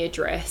 7-Year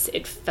Dress,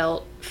 it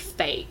felt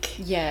fake.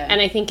 Yeah. And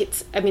I think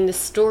the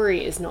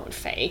story is not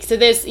fake. So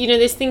there's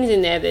things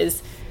in there,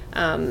 there's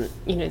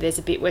You know, there's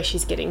a bit where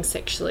she's getting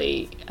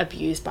sexually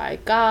abused by a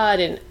guard,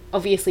 and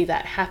obviously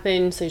that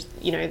happened, so,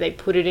 you know, they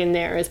put it in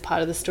there as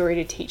part of the story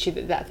to teach you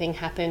that that thing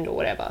happened or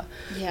whatever.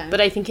 Yeah. But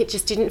I think it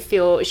just didn't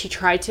feel... She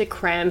tried to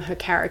cram her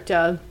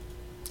character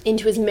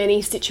into as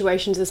many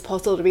situations as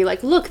possible to be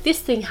like, look,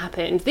 this thing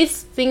happened,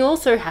 this thing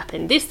also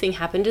happened, this thing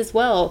happened as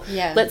well.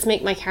 Yeah. Let's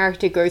make my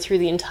character go through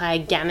the entire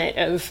gamut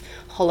of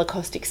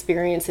Holocaust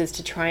experiences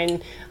to try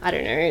and, I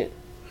don't know,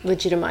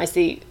 legitimize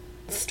the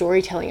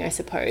storytelling, I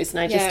suppose. And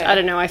I just, I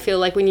don't know, I feel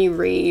like when you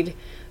read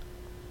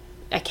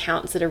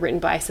accounts that are written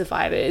by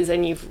survivors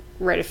and you've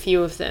read a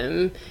few of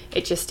them,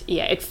 it just,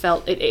 it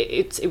felt,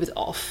 it was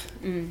off.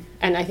 And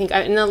I think,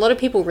 and a lot of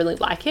people really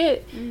like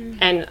it.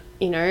 And,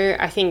 you know,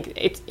 I think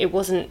it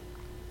wasn't,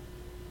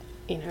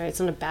 you know, it's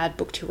not a bad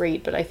book to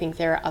read, but I think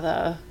there are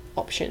other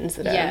options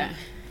that are...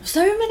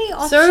 So many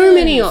options. So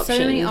many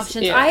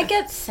options. Yeah. I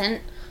get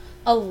sent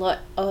a lot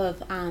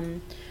of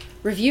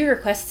review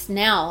requests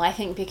now, I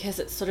think, because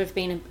it's sort of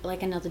been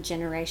like another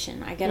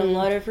generation. I get a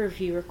lot of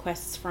review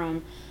requests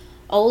from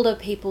older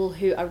people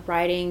who are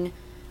writing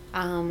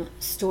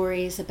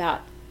stories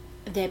about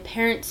their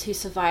parents who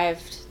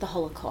survived the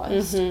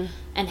Holocaust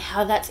and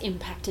how that's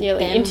impacted them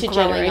like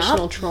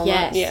intergenerational trauma.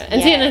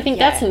 And I think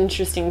that's an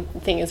interesting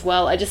thing as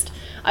well. I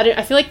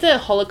feel like the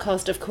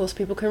Holocaust, of course,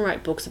 people can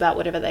write books about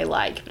whatever they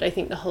like, but I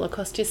think the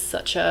Holocaust is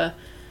such a...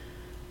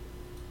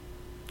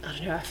 I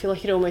don't know, I feel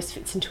like it almost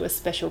fits into a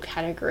special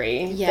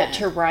category. That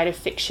to write a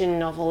fiction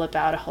novel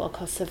about a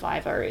Holocaust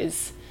survivor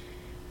is...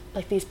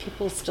 like, these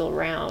people are still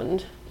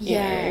around, you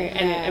know,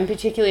 and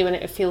particularly when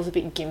it feels a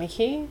bit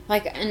gimmicky.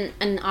 Like,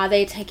 and are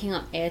they taking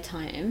up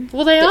airtime?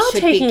 Well, they are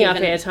taking up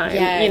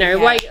airtime, you know.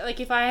 Why, like,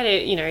 if I had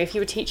it, you know, if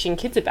you were teaching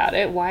kids about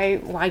it,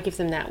 why give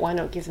them that? Why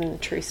not give them the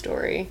true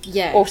story?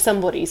 Yeah. Or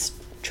somebody's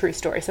true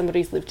story,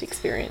 somebody's lived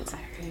experience. I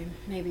don't know.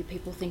 Maybe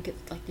people think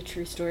it's like the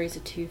true stories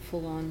are too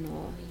full on,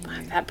 or, you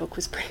know. That book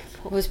was pretty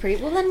full.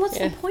 Well, then what's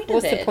the point of it?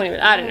 What's the point of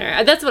it? I don't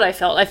know. That's what I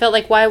felt. I felt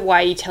like, why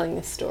are you telling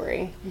this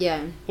story?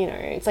 Yeah. You know,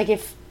 it's like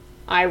if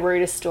I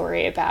wrote a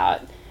story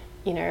about,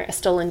 you know, a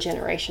stolen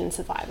generation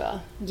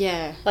survivor.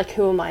 Yeah. Like,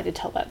 who am I to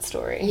tell that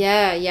story?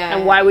 Yeah.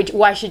 And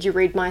why should you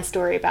read my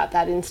story about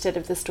that instead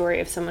of the story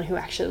of someone who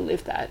actually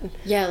lived that?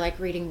 Yeah, like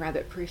reading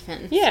Rabbit Proof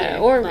Fence. Yeah,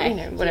 or like, you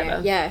know,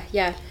 whatever.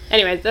 Yeah.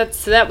 Anyway,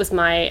 that was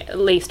my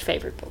least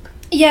favourite book.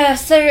 Yeah,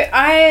 so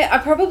I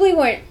probably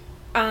won't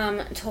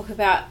talk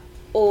about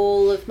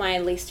all of my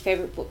least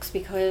favourite books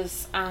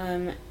because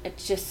it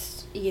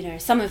just, you know,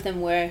 some of them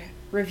were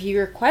review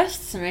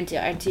requests, and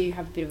I do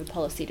have a bit of a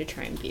policy to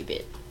try and be a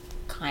bit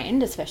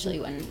kind, especially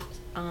when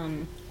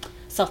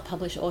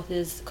self-published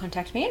authors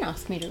contact me and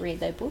ask me to read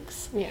their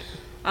books. Yeah.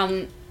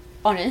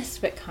 Honest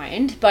but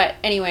kind. But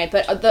anyway,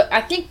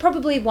 I think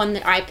probably one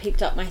that I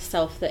picked up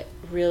myself that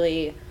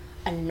really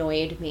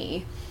annoyed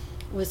me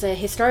was a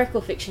historical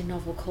fiction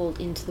novel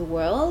called Into the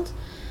World.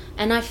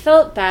 And I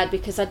felt bad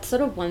because I'd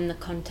sort of won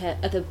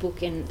the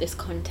book in this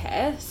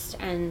contest,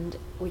 and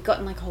we'd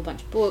gotten like a whole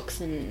bunch of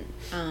books, and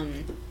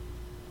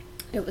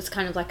it was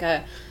kind of like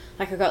I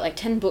got like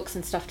 10 books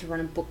and stuff to run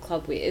a book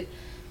club with.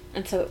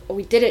 And so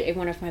we did it in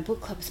one of my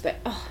book clubs, but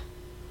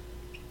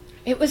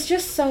it was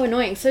just so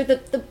annoying. So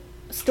the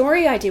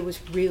story idea was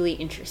really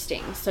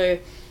interesting. So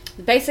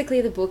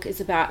basically the book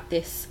is about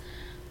this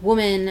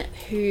woman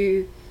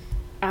who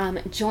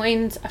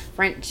joins a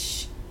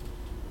French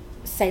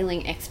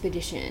sailing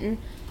expedition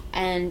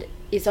and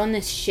is on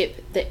this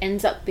ship that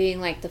ends up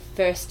being like the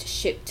first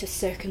ship to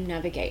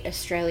circumnavigate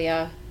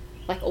Australia,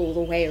 like all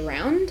the way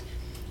around,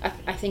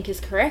 I think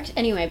is correct.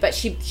 Anyway, but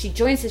she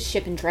joins this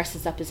ship and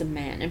dresses up as a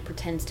man and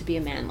pretends to be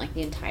a man like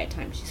the entire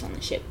time she's on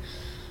the ship.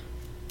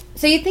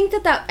 So you think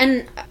that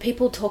and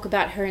people talk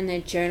about her in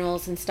their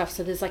journals and stuff,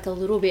 so there's like a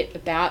little bit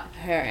about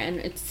her, and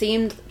it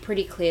seemed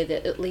pretty clear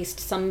that at least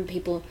some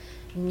people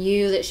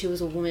knew that she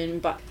was a woman,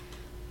 but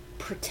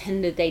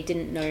pretended they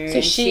didn't know.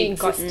 So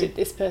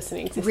this person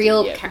existed.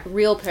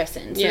 Real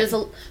person. So there's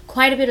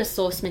quite a bit of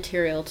source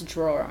material to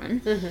draw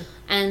on. Mm-hmm.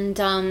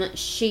 And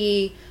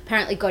she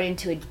apparently got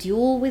into a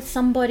duel with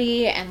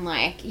somebody, and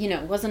like, you know,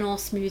 it wasn't all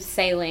smooth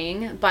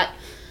sailing, but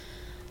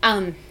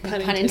pun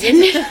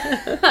intended.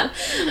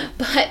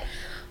 But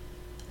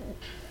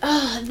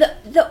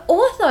the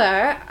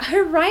author,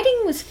 her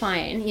writing was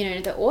fine. You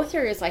know, the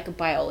author is like a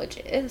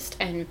biologist,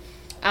 and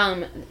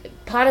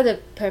part of the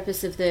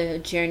purpose of the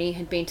journey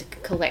had been to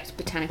collect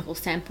botanical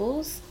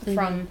samples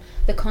from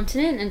the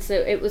continent, and so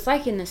it was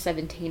like in the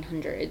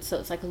 1700s, so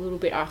it's like a little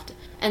bit after.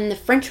 And the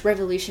French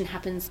Revolution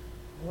happens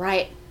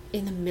right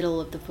in the middle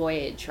of the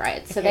voyage,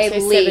 right? So they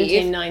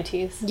leave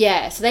 1790s.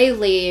 Yeah, so they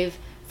leave.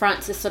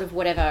 France is sort of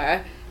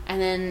whatever,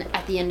 and then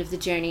at the end of the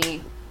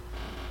journey,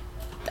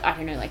 I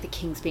don't know, like the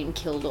king's being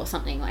killed or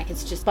something. Like,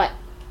 it's just, but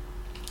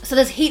so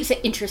there's heaps of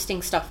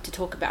interesting stuff to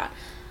talk about.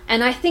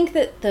 And I think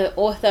that the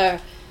author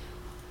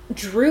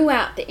drew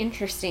out the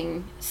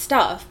interesting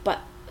stuff,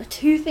 but the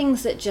two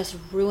things that just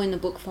ruined the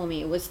book for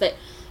me was that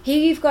here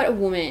you've got a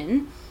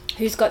woman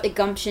who's got the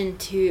gumption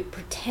to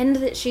pretend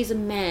that she's a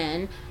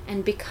man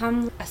and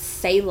become a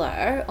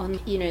sailor on,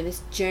 you know,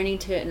 this journey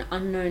to an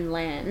unknown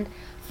land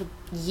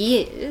for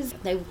years.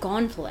 They were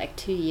gone for like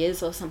 2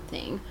 years or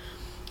something.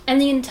 And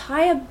the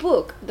entire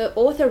book, the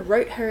author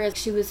wrote her as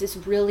she was this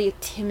really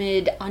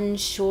timid,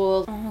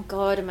 unsure, oh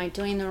God, am I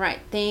doing the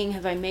right thing?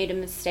 Have I made a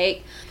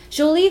mistake?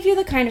 She'll leave you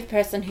the kind of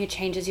person who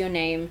changes your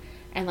name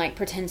and like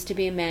pretends to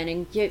be a man,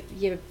 and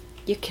you're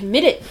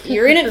committed.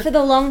 You're in it for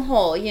the long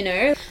haul, you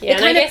know? Yeah,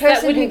 the kind and I of guess that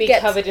person wouldn't who be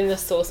gets... covered in the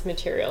source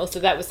material, so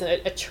that was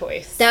a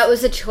choice. That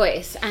was a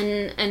choice.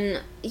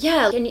 And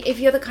yeah, and if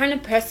you're the kind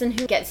of person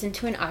who gets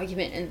into an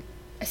argument and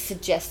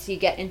suggests you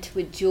get into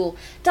a duel,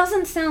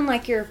 doesn't sound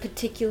like you're a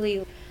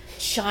particularly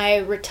shy,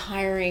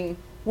 retiring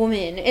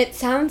woman. It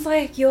sounds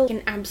like you're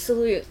an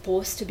absolute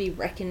force to be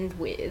reckoned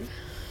with.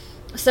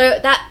 So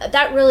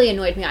that really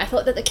annoyed me. I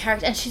thought that the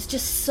character, and she's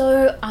just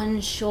so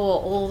unsure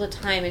all the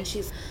time, and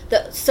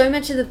so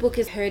much of the book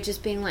is her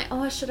just being like,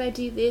 oh, should I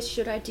do this?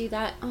 Should I do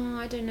that? Oh,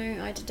 I don't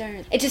know. I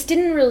don't. It just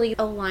didn't really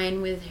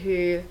align with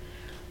who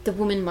the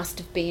woman must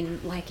have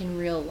been like in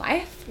real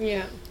life.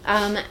 Yeah.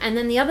 And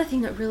then the other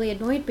thing that really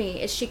annoyed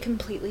me is she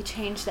completely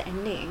changed the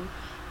ending.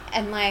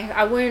 And like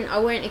I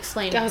won't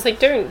explain. I was like,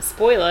 don't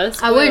spoil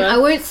us. I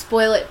won't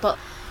spoil it, but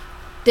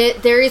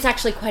there is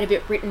actually quite a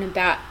bit written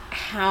about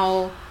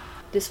how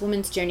this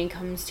woman's journey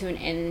comes to an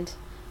end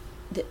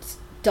that's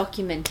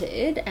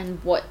documented,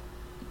 and what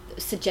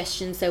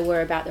suggestions there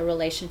were about the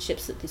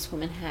relationships that this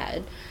woman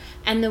had.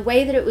 And the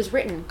way that it was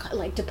written,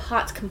 like,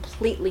 departs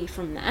completely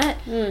from that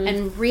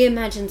and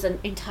reimagines an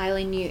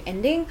entirely new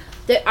ending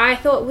that I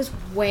thought was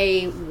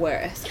way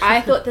worse.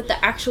 I thought that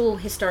the actual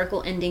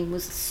historical ending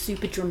was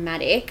super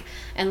dramatic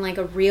and like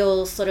a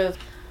real sort of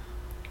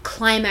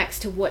climax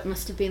to what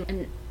must have been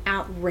an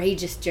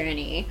outrageous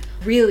journey.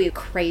 Really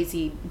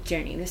crazy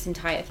journey, this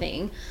entire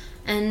thing.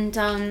 And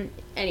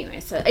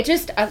anyway, so it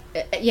just,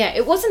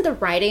 it wasn't the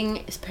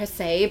writing per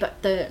se,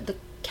 but the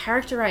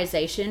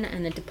characterization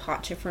and the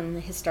departure from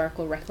the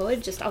historical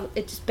record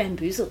it just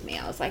bamboozled me.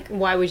 I was like,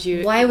 why would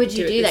you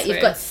do that?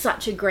 You've got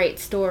such a great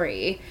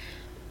story.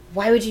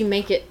 Why would you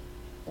make it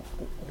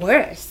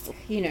worse?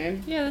 You know?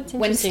 Yeah, that's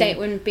interesting.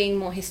 When being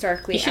more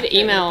historically accurate. You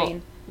should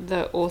email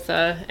the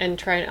author and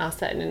try and ask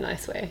that in a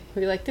nice way.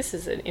 Be like, this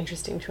is an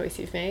interesting choice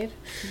you've made.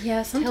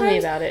 Yeah, sometimes. Tell me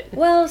about it.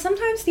 Well,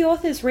 sometimes the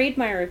authors read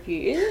my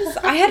reviews.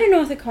 I had an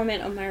author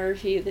comment on my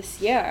review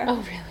this year.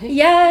 Oh, really?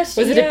 Yeah. Was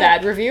it a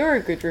bad review or a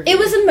good review? It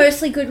was a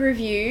mostly good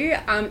review.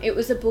 It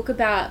was a book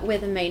about where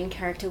the main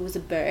character was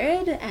a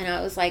bird, and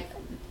I was like,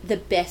 the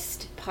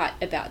best part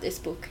about this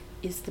book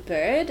is the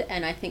bird,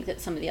 and I think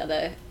that some of the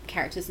other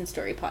characters and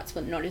story parts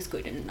were not as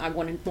good, and I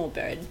wanted more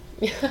bird.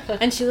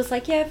 And she was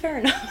like, yeah, fair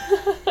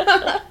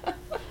enough.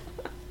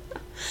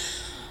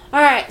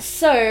 Alright,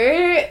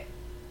 so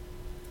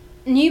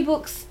new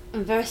books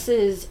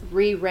versus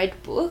reread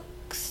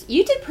books.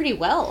 You did pretty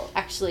well,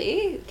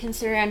 actually,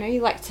 considering I know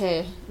you like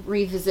to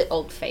revisit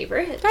old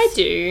favourites. I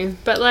do,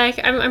 but like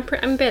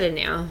I'm better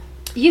now.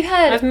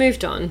 I've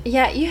moved on.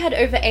 Yeah, you had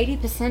over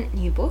 80%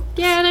 new books.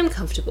 Yeah, and I'm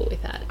comfortable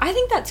with that. I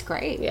think that's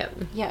great. Yeah.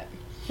 Yeah.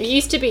 It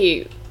used to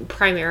be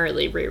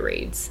primarily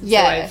rereads.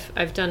 Yeah. So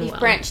I've done You've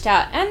branched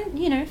out and,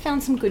 you know,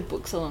 found some good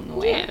books along the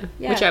way.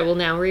 Yeah. Which I will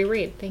now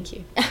reread. Thank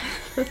you.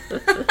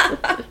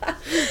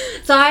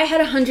 So I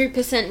had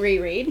 100%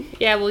 reread.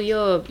 Yeah, well,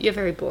 you're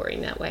very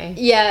boring that way.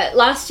 Yeah,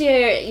 last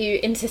year you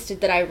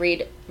insisted that I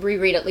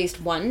reread at least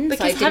one.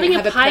 Because so I having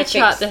a pie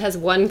chart that has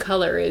one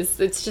colour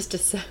it's just a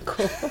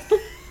circle.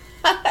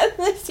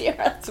 This year,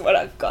 that's what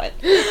I've got.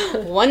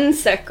 One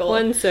circle.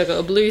 One circle,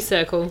 a blue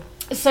circle.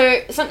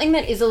 So, something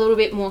that is a little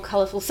bit more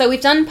colourful. So,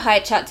 we've done pie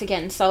charts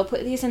again, so I'll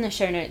put these in the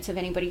show notes if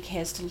anybody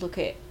cares to look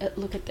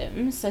at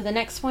them. So, the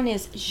next one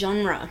is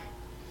genre.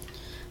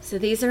 So,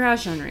 these are our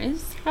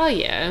genres. Oh,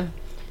 yeah.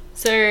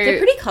 So they're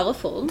pretty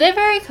colourful. They're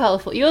very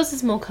colourful. Yours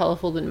is more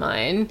colourful than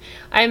mine.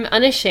 I'm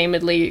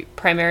unashamedly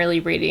primarily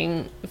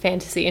reading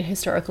fantasy and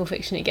historical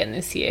fiction again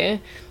this year.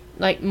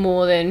 Like,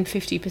 more than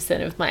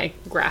 50% of my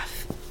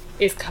graph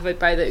is covered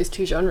by those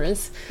two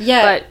genres.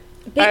 Yeah.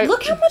 But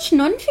look how much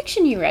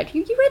non-fiction you read.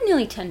 You read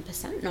nearly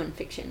 10%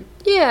 non-fiction.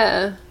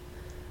 Yeah.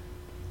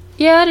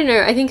 Yeah, I don't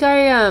know. I think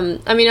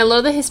I mean, a lot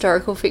of the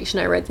historical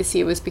fiction I read this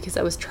year was because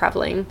I was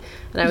travelling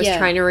and I was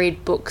trying to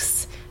read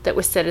books that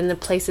were set in the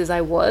places I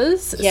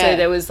was. Yeah. So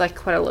there was, like,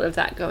 quite a lot of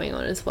that going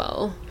on as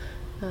well.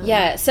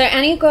 Yeah, so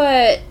Annie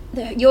got...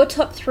 Your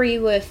top three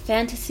were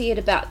fantasy at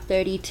about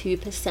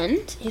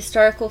 32%,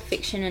 historical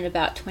fiction at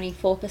about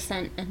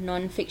 24%, and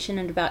non-fiction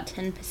at about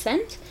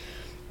 10%.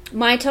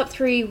 My top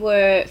three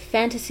were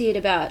fantasy at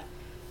about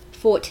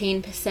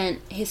 14%,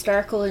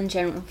 historical and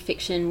general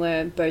fiction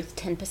were both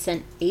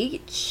 10%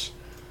 each.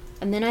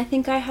 And then I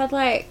think I had,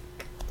 like...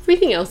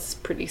 Everything else is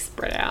pretty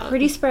spread out.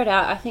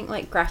 I think,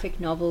 like,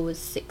 graphic novel was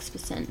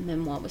 6%,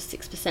 memoir was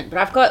 6%. But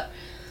I've got...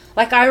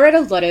 Like, I read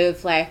a lot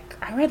of,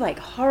 like,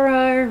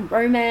 horror,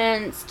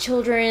 romance,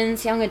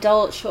 children's, young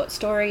adult, short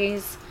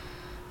stories,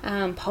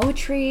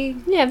 poetry.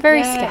 Yeah,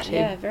 very scattered.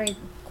 Yeah,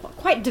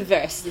 quite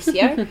diverse this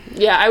year.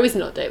 Yeah, I was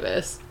not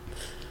diverse.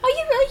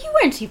 Oh, you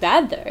weren't too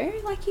bad, though.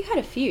 Like, you had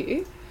a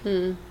few.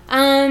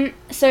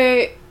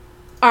 So,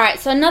 alright,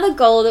 so another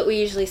goal that we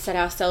usually set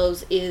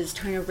ourselves is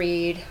trying to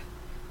read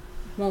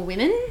more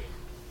women.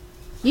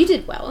 You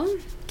did well.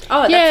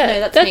 Oh,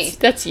 that's me.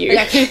 That's you.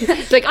 Okay.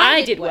 It's like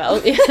I did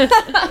well. You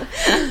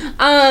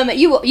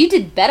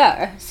did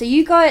better. So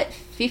you got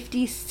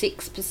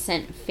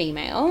 56%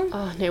 female.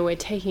 Oh no, we're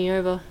taking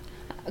over.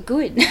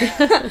 Good.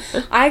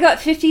 I got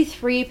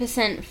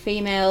 53%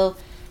 female,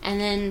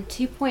 and then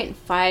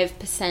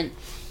 2.5%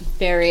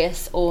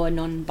 various or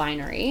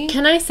non-binary.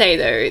 Can I say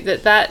though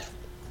that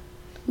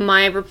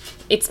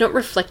it's not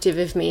reflective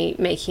of me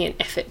making an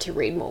effort to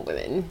read more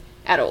women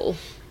at all.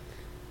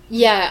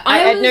 Yeah,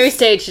 at no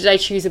stage did I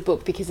choose a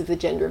book because of the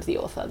gender of the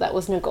author. That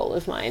wasn't a goal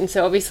of mine.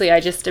 So obviously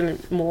I just am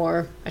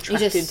more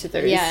attracted to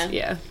those.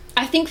 Yeah.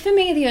 I think for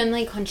me the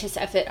only conscious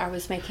effort I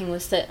was making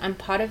was that I'm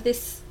part of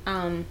this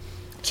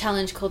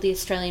challenge called the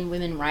Australian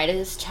Women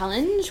Writers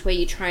Challenge, where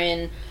it's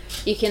a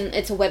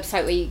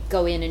website where you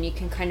go in and you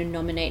can kind of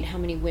nominate how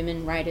many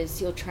women writers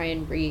you'll try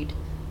and read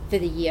for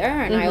the year.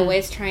 And I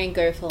always try and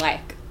go for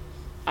like,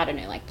 I don't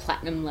know, like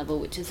platinum level,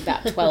 which is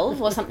about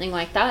 12 or something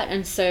like that.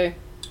 And so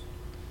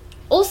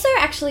also,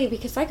 actually,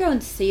 because I go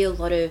and see a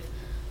lot of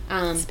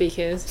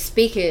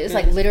speakers,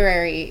 like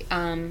literary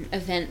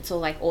events or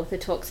like author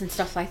talks and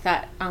stuff like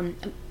that,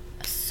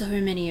 so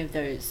many of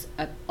those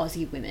are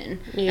Aussie women.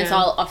 And so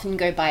I'll often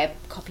go buy a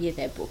copy of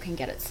their book and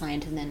get it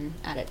signed and then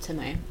add it to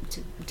my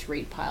to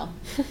read pile.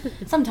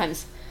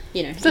 Sometimes, a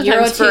year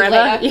or two forever.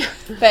 later. Yeah.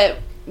 But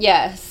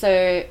yeah,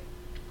 so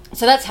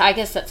that's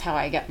how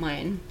I get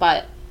mine.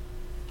 But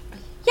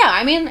yeah,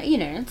 I mean,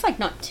 it's like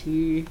not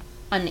too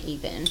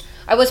uneven.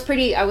 I was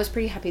pretty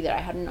happy that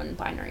I had a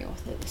non-binary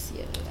author this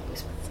year.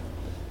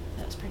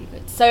 That was pretty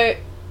good. So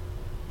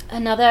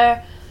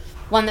another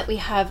one that we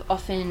have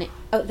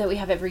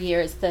every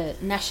year is the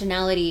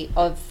nationality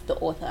of the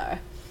author.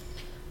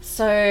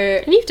 So,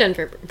 and you've done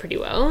pretty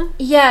well.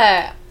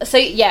 Yeah. So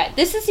yeah,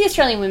 this is the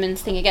Australian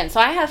women's thing again. So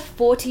I have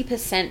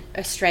 40%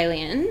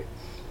 Australian,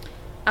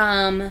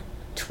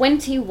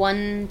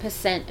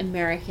 21%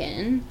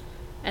 American,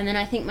 and then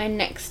I think my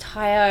next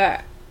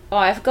higher. Oh,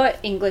 I've got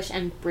English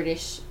and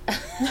British.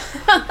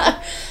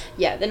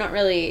 Yeah, they're not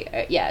really...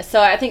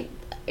 so I think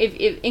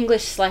if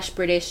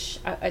English/British,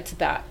 it's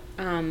about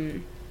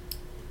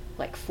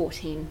like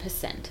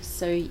 14%.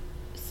 So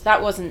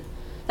that wasn't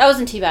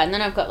too bad. And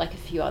then I've got like a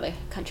few other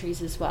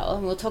countries as well.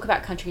 And we'll talk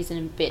about countries in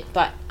a bit.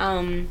 But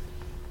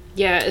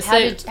yeah,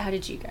 how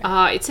did you go?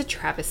 It's a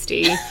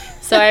travesty.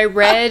 So I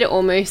read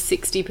almost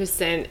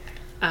 60%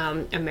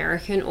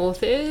 American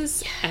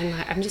authors, and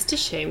I'm just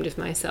ashamed of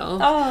myself.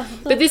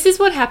 But this is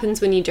what happens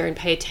when you don't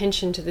pay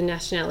attention to the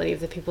nationality of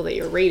the people that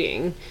you're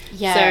reading.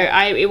 So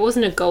it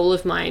wasn't a goal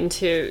of mine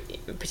to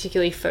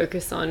particularly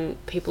focus on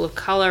people of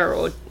color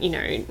or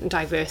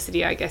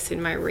diversity, I guess,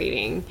 in my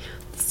reading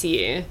this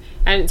year.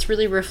 And it's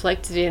really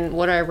reflected in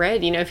what I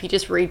read. If you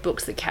just read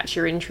books that catch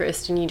your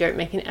interest and you don't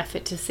make an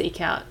effort to seek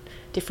out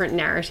different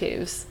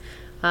narratives,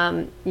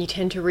 you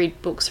tend to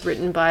read books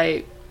written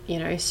by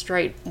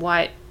straight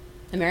white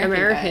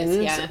Americans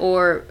guys,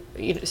 or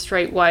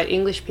straight white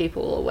English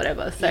people or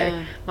whatever.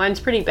 So mine's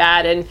pretty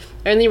bad, and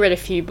I only read a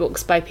few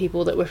books by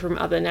people that were from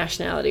other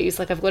nationalities.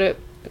 Like I've got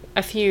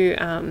a few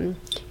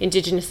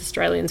Indigenous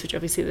Australians, which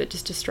obviously they're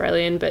just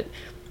Australian, but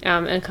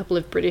and a couple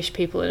of British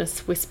people and a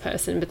Swiss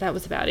person, but that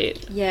was about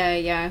it.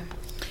 Yeah,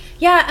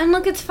 and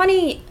look, it's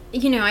funny,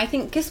 I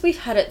think because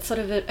we've had it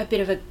sort of a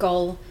bit of a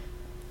goal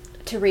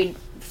to read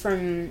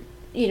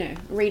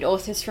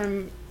authors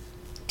from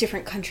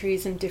different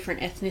countries and different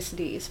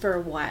ethnicities for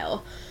a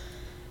while.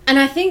 And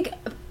I think,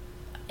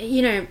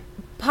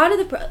 part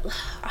of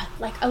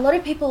like a lot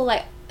of people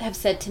have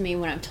said to me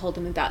when I've told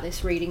them about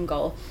this reading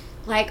goal,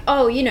 like,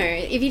 oh,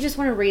 if you just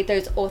want to read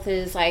those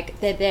authors, like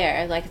they're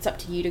there, like it's up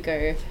to you to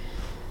go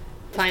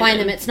find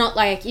them. It's not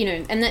like,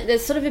 and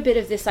there's sort of a bit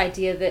of this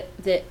idea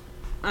that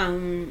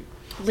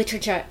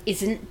literature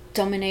isn't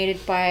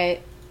dominated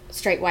by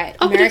straight white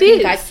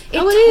American guys. It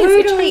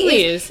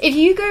totally is. If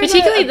you go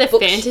particularly to the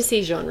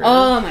fantasy genre.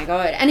 Oh my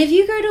god. And if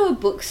you go to a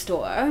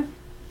bookstore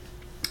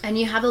and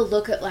you have a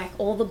look at like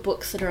all the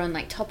books that are on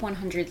like top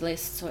 100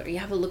 lists, or you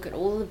have a look at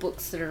all the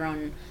books that are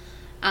on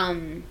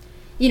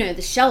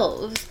the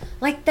shelves,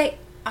 like they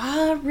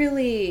are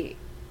really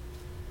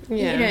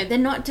they're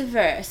not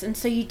diverse, and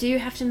so you do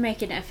have to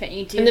make an effort.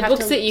 And the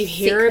books that you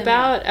hear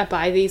about are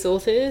by these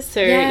authors.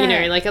 So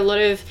like a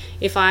lot of,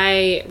 if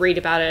I read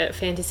about a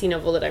fantasy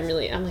novel that I'm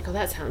like, oh,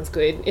 that sounds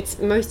good. It's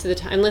most of the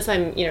time, unless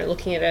I'm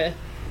looking at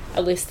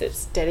a list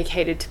that's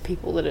dedicated to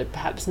people that are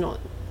perhaps not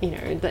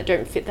that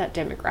don't fit that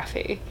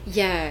demographic.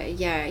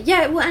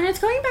 Yeah. Well, and it's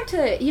going back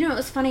to it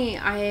was funny.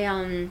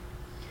 I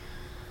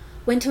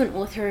went to an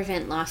author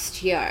event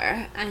last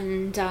year,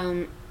 and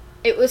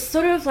it was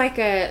sort of like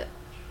there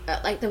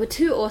were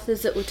two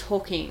authors that were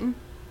talking,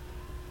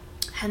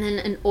 and then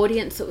an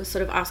audience that was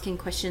sort of asking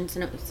questions,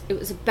 and it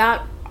was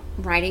about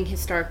writing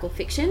historical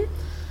fiction,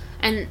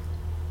 and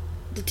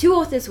the two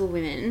authors were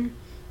women,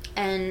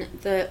 and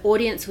the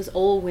audience was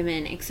all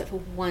women except for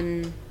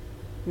one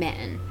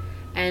man,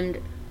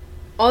 and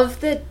of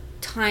the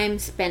time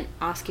spent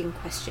asking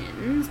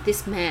questions,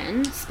 this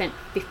man spent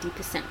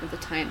 50% of the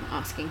time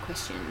asking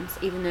questions,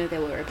 even though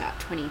there were about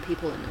 20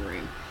 people in the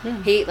room.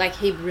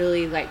 He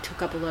really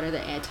took up a lot of the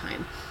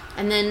airtime.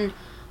 And then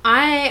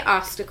I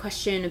asked a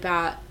question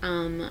about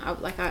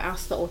I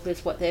asked the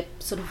authors what their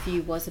sort of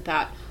view was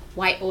about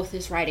white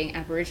authors writing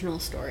Aboriginal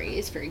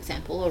stories, for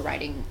example, or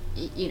writing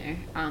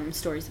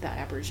stories about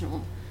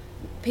Aboriginal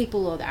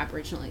people or the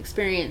Aboriginal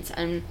experience.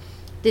 And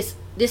this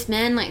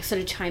man sort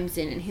of chimes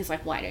in, and he's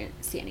like, well, I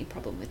don't see any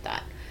problem with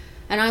that.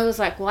 And I was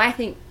like, well, I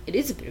think it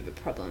is a bit of a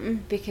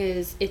problem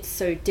because it's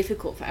so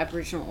difficult for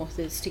Aboriginal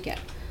authors to get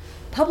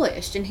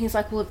published. And he's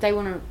like, well, if they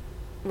want to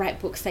write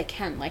books, they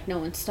can, no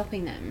one's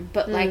stopping them.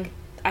 But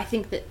I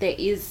think that there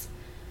is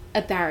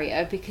a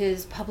barrier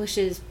because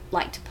publishers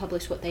like to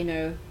publish what they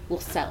know will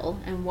sell,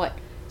 and what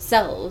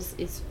sells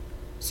is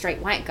straight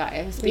white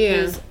guys,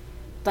 because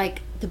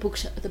the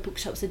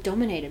bookshops are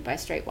dominated by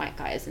straight white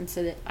guys. And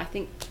so that I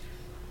think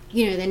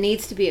there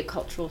needs to be a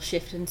cultural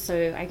shift, and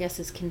so I guess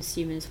as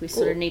consumers we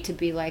sort of need to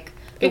be the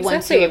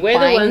ones who are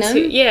buying them.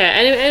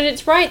 And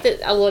it's right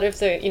that a lot of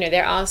the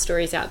there are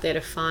stories out there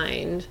to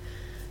find.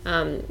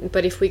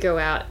 But if we go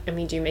out and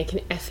we do make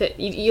an effort,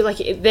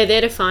 they're there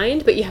to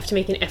find, but you have to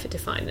make an effort to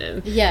find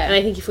them. Yeah. And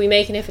I think if we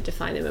make an effort to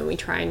find them and we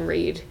try and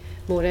read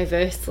more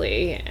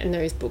diversely, and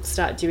those books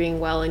start doing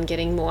well and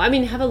getting more. I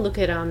mean, have a look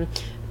at well,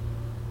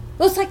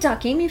 it's like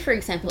Dark Emu, for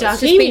example. Dark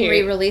it's just Emu. been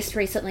re-released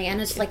recently,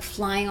 and it's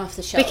flying off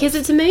the shelves because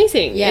it's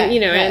amazing. Yeah,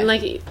 and,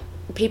 and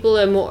people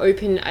are more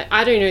open.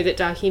 I don't know that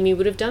Dark Emu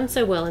would have done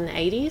so well in the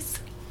 80s.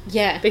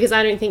 Yeah. Because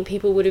I don't think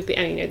people would have been...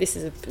 I mean, this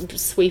is a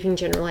sweeping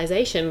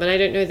generalisation, but I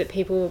don't know that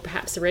people were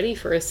perhaps ready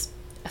for a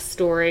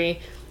story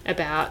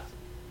about,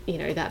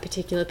 that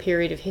particular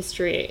period of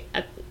history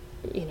at,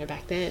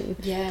 back then.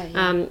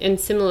 Yeah. And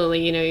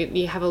similarly,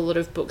 you have a lot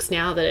of books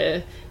now that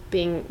are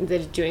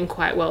doing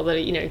quite well, that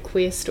are,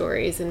 queer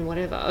stories and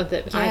whatever,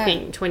 that I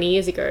think 20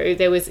 years ago,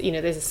 there was,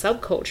 there's a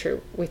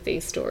subculture with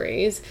these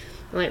stories.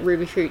 Like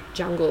Ruby Fruit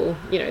Jungle,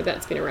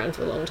 that's been around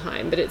for a long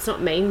time, but it's not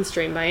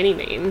mainstream by any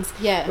means.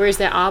 Yeah. Whereas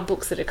there are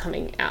books that are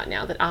coming out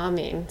now that are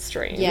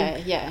mainstream.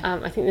 Yeah.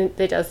 I think that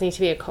there does need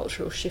to be a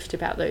cultural shift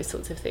about those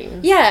sorts of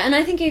things. Yeah, and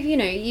I think if,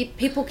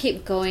 people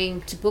keep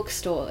going to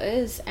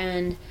bookstores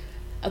and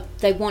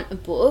they want a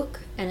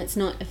book and it's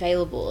not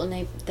available,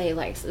 and they're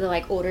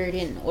like, order it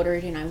in,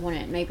 I want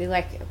it. Maybe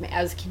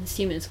as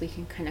consumers we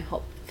can kind of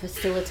help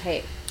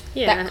facilitate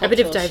a bit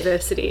of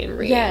diversity in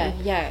reading. Yeah,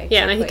 exactly.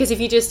 Yeah, and I think because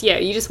if you just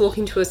walk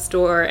into a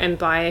store and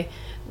buy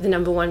the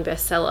 #1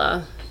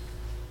 bestseller,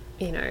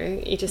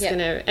 you're just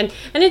gonna and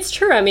it's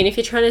true. I mean, if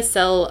you're trying to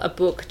sell a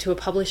book to a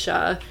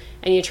publisher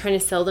and you're trying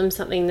to sell them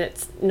something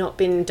that's not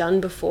been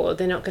done before,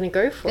 they're not going to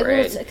go for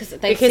it because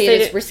they see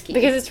it as risky.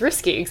 Because it's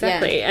risky,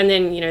 exactly. Yeah. And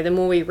then the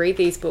more we read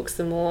these books,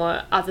 the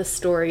more other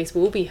stories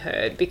will be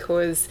heard.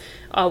 Because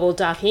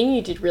Dark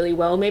Emu did really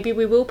well. Maybe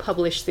we will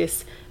publish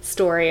this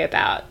story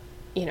about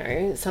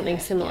something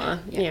similar.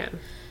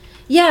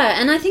 Yeah,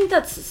 and I think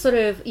that's sort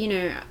of,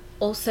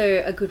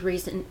 also a good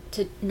reason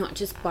to not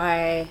just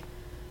buy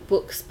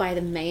books by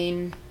the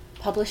main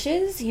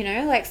publishers,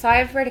 so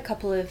I've read a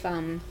couple of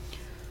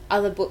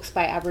other books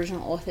by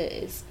Aboriginal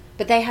authors,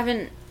 but they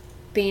haven't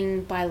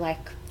been by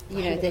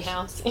the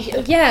House.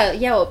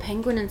 or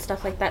Penguin and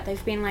stuff like that.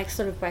 They've been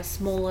sort of by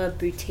smaller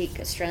boutique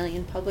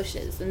Australian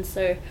publishers, and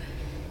so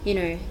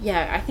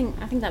I think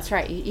that's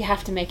right. You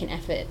have to make an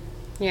effort,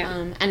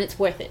 and it's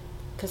worth it.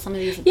 Because some of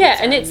these books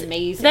are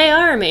amazing. They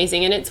are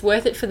amazing, and it's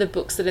worth it for the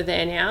books that are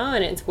there now,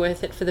 and it's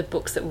worth it for the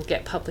books that will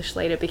get published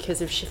later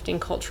because of shifting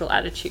cultural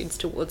attitudes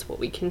towards what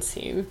we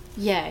consume.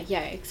 Yeah,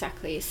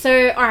 exactly.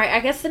 So, all right,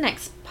 I guess the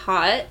next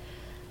part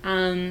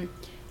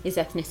is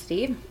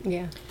ethnicity.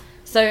 Yeah.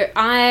 So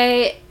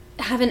I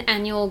have an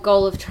annual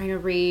goal of trying to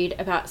read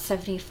about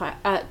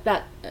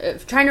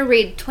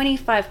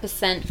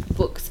 25%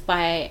 books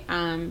by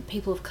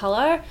people of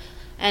colour.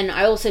 And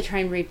I also try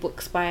and read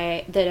books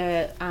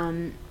that are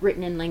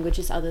written in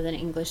languages other than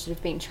English that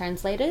have been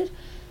translated.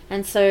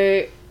 And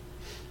so,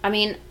 I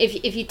mean,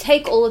 if you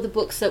take all of the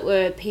books that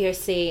were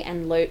POC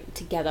and LOTE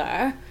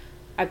together,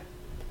 I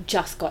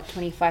just got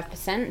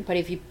 25%. But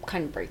if you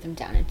kind of break them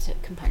down into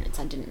components,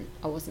 I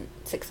wasn't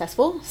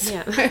successful.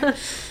 Yeah.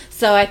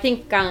 So I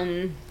think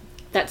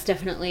that's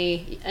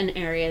definitely an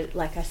area,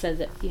 like I said,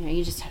 that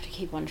you just have to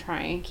keep on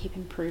trying, keep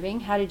improving.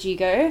 How did you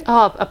go?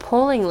 Oh,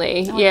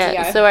 appallingly.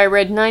 Yeah. So I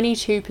read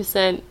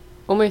 92%,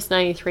 almost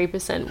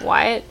 93%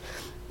 white.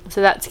 So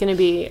that's going to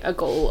be a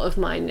goal of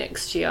mine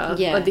next year.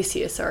 Yeah. Or this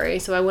year, sorry.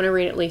 So I want to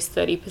read at least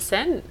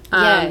 30%.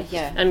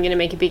 Yeah. I'm going to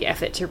make a big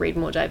effort to read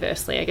more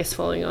diversely, I guess,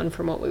 following on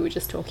from what we were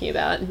just talking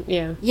about.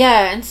 Yeah.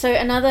 Yeah, and so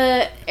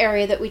another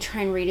area that we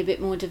try and read a bit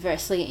more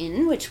diversely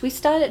in, which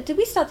did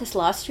we start this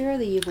last year or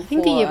the year before? I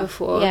think the year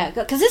before. Yeah,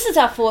 because this is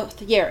our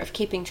 4th year of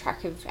keeping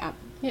track of our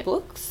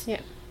books. Yeah.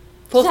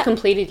 Fourth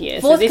completed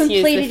year. Fourth so this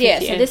completed year.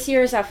 So this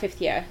year is our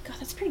 5th year. God,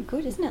 that's pretty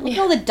good, isn't it? Look at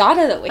all the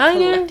data that we're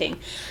collecting.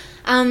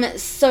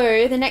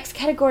 So the next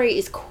category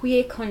is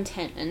queer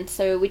content, and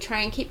so we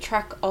try and keep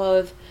track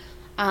of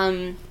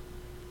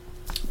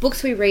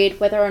books we read,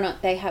 whether or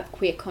not they have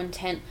queer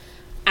content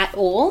at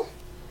all,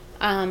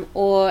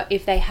 or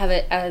if they have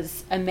it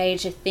as a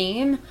major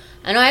theme.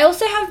 And I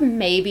also have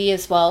maybe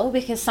as well,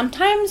 because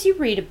sometimes you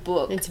read a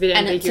book it's a bit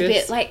and ambiguous.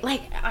 it's a bit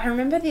like I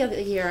remember the other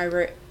year I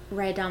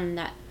read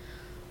that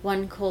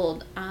one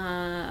called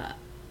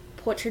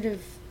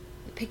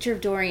Picture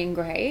of Dorian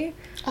Gray.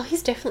 Oh,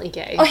 he's definitely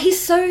gay. Oh, he's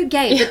so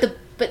gay, Yeah.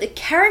 but the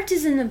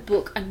characters in the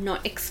book are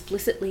not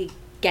explicitly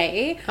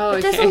gay. Oh,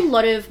 but there's okay. a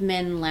lot of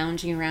men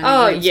lounging around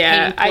Oh, in rooms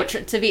yeah, painting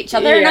portraits of each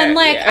other, and I'm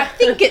like, yeah. I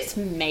think it's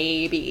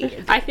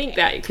maybe. I think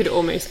that could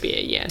almost be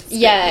a yes.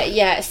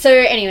 Yeah. So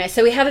anyway,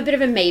 so we have a bit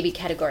of a maybe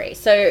category.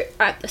 So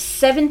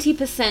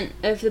 70%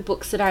 of the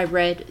books that I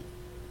read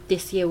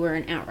this year were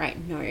an outright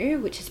no,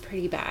 which is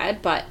pretty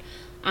bad. But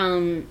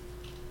I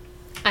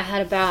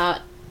had about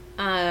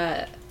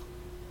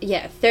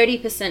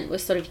 30%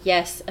 was sort of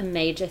yes, a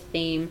major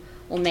theme,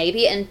 or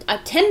maybe, and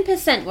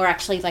 10% were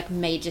actually like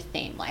major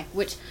theme, like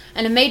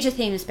and a major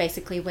theme is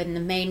basically when the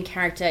main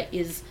character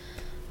is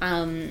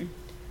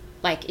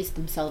is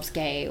themselves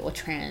gay or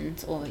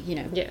trans or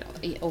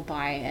or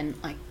bi, and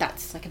like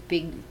that's like a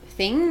big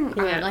thing.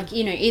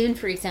 Even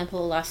for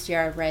example, last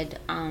year I read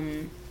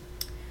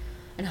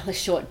another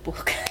short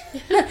book.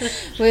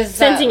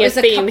 Sensing a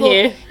theme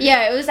here.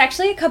 Yeah, it was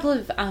actually a couple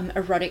of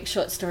erotic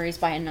short stories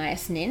by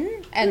Anais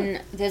Nin,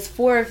 and there's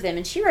 4 of them,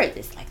 and she wrote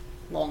this like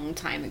long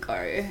time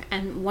ago,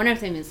 and one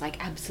of them is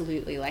like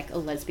absolutely like a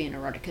lesbian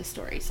erotica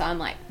story, so I'm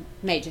like,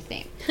 major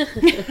theme.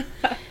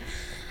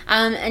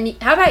 And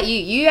how about you?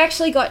 You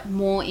actually got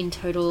more in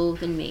total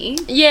than me.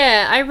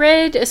 Yeah, I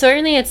read, so I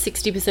only had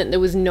 60% that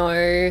was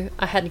no.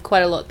 I had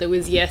quite a lot that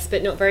was yes,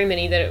 but not very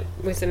many that it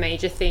was a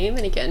major theme.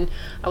 And again,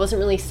 I wasn't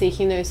really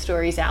seeking those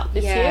stories out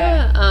this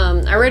year.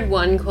 I read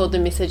one called The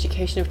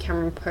Miseducation of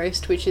Cameron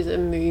Post, which is a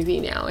movie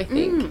now, I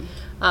think,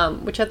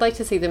 which I'd like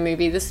to see the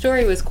movie. The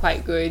story was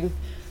quite good,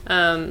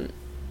 and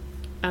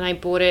I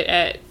bought it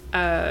at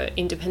an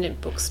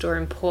independent bookstore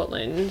in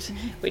Portland,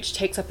 which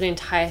takes up an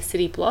entire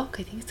city block.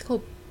 I think it's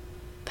called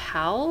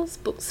Powell's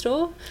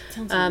bookstore.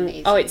 Sounds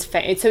amazing. Oh, it's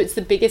so it's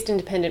the biggest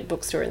independent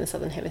bookstore in the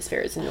Southern Hemisphere.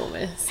 It's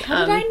enormous.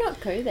 How did I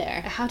not go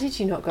there? How did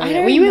you not go I there?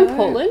 don't Were you in know.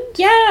 Portland?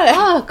 Yeah.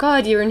 Oh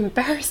God, you're an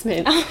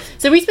embarrassment.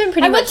 So we spent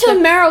pretty I much. went to a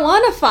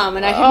marijuana farm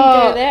and I didn't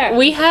go there.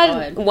 We Oh,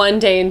 had God. one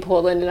day in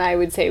Portland, and I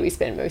would say we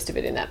spent most of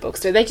it in that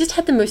bookstore. They just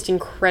had the most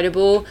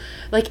incredible,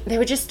 like they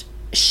were just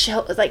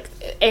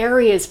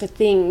areas for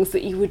things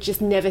that you would just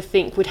never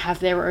think would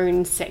have their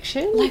own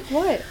section. Like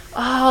what?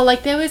 Oh,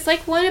 like there was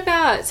like one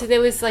about, so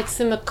there was like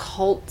some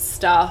occult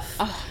stuff,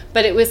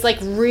 but it was like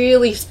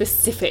really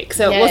specific.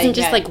 So it wasn't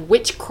just like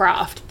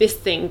witchcraft, this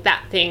thing,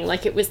 that thing.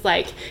 Like it was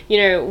like,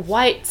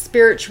 white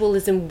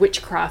spiritualism,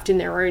 witchcraft in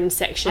their own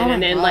section. Oh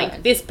and then God.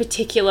 like this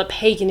particular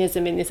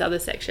paganism in this other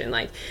section.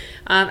 Like,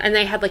 and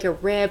they had like a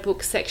rare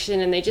book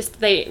section, and they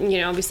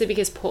obviously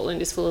because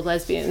Portland is full of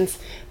lesbians,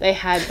 they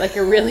had like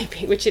a really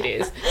big, which it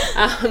is,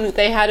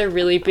 they had a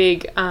really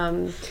big,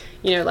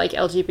 like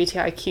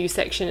LGBTIQ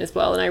section as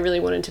well, and I really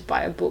wanted to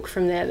buy a book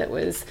from there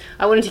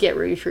I wanted to get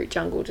Ruby Fruit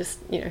Jungle just,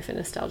 for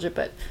nostalgia,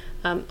 but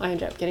I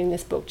ended up getting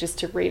this book just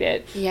to read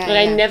it.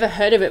 I never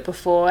heard of it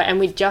before, and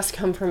we'd just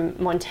come from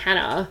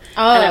Montana,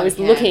 and I was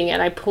looking,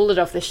 and I pulled it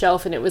off the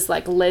shelf, and it was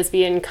like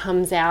lesbian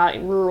comes out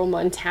in rural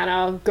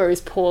Montana,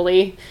 goes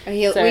poorly. Were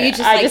you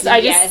just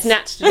I just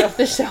snatched it off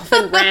the shelf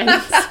and ran.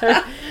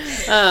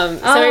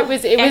 So it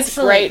was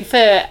excellent. great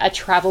for a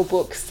travel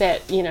book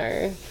set,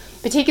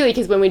 particularly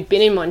because when we'd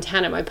been in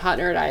Montana, my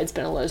partner and I had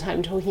spent a lot of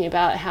time talking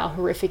about how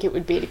horrific it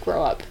would be to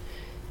grow up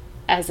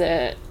as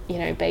a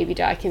baby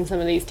dyke in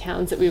some of these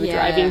towns that we were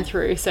driving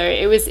through. So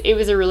it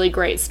was a really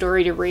great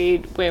story to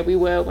read where we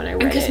were when I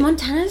read it. Because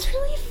Montana's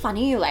really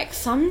funny. Like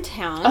some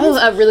towns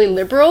are really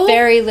liberal,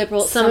 very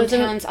liberal. Some Some of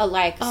them- towns are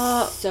like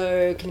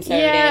so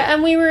conservative. Yeah,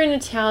 and we were in a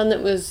town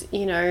that was,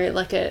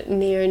 like a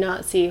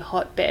neo-Nazi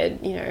hotbed,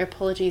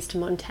 apologies to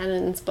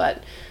Montanans,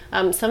 but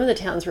some of the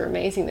towns were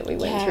amazing that we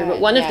went through. But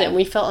one of them,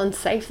 we felt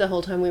unsafe the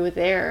whole time we were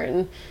there,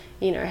 and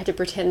had to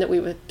pretend that we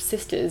were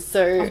sisters.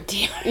 So,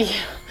 dear.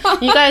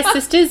 You guys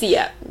sisters?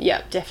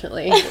 Yep,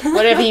 definitely.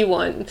 Whatever you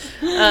want.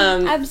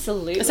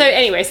 Absolutely. So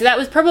anyway, so that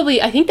was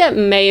probably, I think that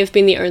may have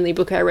been the only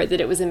book I read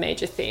that it was a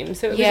major theme.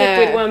 So it was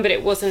a good one, but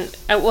it wasn't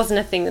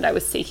a thing that I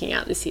was seeking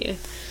out this year.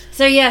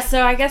 So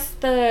I guess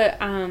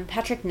the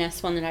Patrick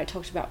Ness one that I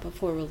talked about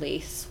before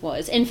release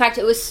was, in fact,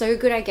 it was so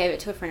good I gave it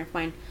to a friend of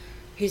mine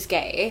who's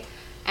gay,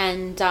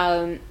 and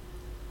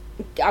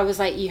I was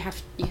like, you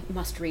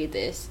must read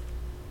this.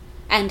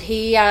 And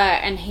he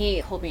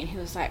called me and he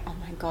was like, oh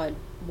my God,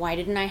 why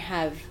didn't I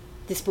have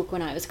this book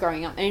when I was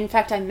growing up? And in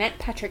fact, I met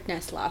Patrick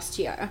Ness last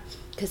year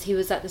because he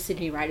was at the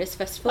Sydney Writers'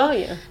 Festival. Oh,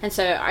 yeah. And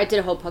so I did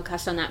a whole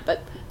podcast on that.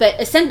 But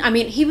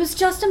he was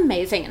just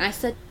amazing. And I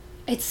said,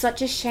 it's such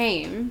a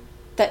shame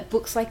that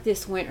books like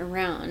this weren't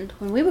around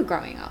when we were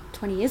growing up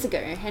 20 years ago.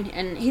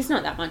 And he's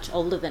not that much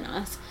older than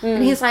us.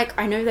 And he's like,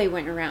 I know they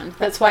weren't around.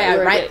 That's why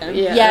I write them.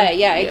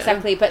 Yeah,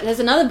 exactly. But there's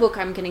another book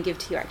I'm going to give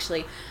to you,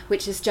 actually,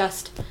 which is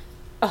just...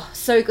 oh,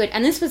 so good.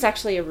 And this was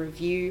actually a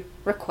review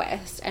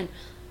request, and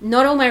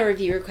not all my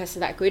review requests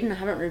are that good, and I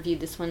haven't reviewed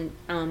this one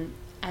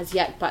as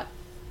yet, but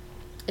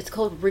it's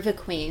called River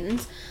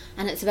Queens,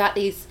 and it's about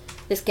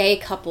this gay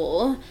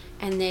couple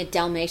and their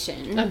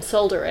Dalmatian. I'm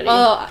sold already.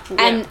 Oh,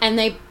 Yeah. and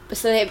they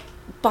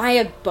buy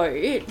a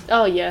boat.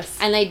 Oh, yes.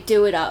 And they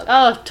do it up.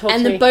 Oh, talk to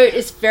And me. the boat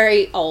is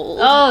very old.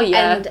 Oh,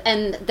 yeah.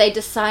 And they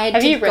decide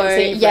Have to you go. read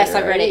it? Yes,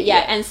 I've read it. Yeah.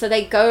 Yeah. And so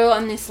they go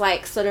on this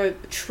like sort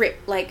of trip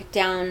like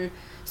down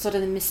sort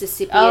of the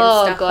Mississippi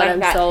Oh, and stuff God, like I'm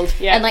that. sold.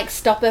 Yeah. And like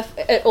stop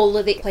at all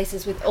of the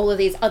places with all of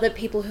these other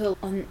people who are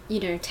on,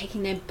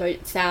 taking their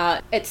boats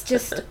out. It's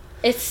just,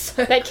 it's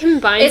so. That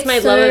combines It's my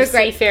so love of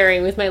great.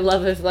 seafaring with my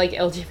love of like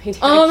LGBT.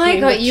 Oh my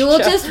god, you will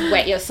just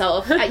wet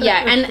yourself.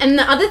 Yeah, and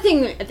the other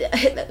thing,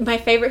 my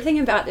favorite thing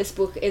about this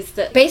book is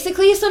that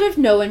basically sort of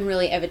no one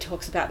really ever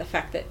talks about the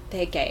fact that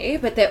they're gay,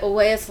 but they're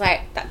always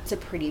like, that's a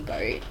pretty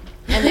boat.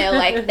 And they're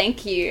like,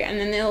 thank you. And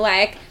then they're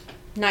like,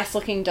 nice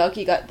looking dog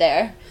you got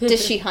there.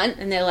 Does she hunt?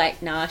 And they're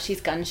like, nah,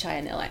 she's gun shy.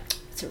 And they're like,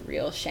 it's a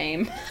real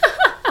shame.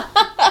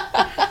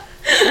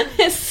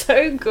 It's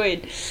so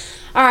good.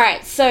 All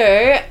right, so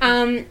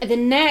the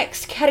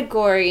next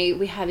category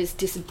we have is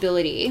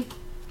disability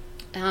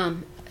 /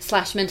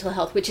 mental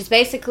health, which is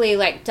basically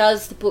like,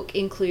 does the book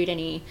include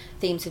any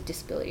themes of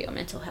disability or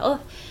mental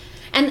health?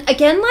 And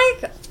again,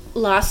 like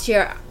last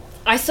year,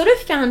 I sort of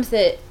found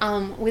that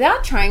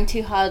without trying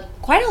too hard,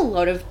 quite a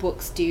lot of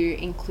books do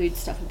include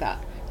stuff about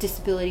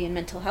disability and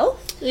mental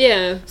health.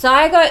 Yeah. So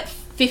I got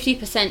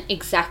 50%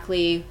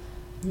 exactly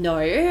no,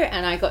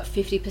 and I got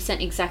 50%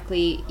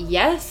 exactly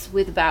yes,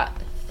 with about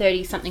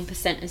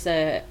 30-something% as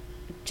a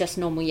just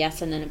normal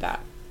yes, and then about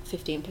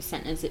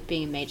 15% as it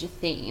being a major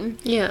theme.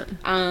 Yeah.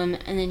 And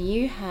then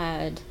you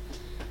had,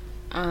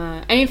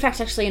 and in fact,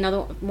 actually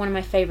another one of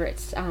my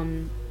favorites,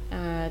 The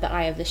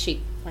Eye of the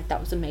Sheep. Like that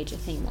was a major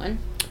theme one.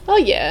 Oh,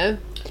 yeah.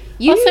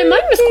 Also,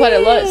 mine was quite a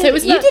lot. So it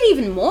was you did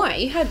even more.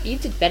 You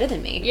did better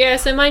than me. Yeah,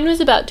 so mine was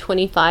about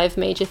 25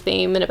 major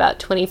theme and about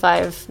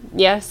 25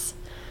 yes.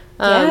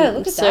 Yeah,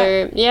 look at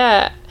that.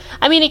 Yeah.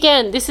 I mean,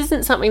 again, this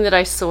isn't something that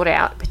I sought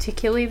out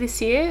particularly this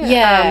year.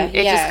 Yeah,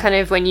 It's just kind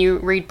of when you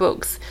read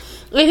books.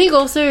 I think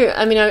also,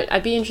 I mean,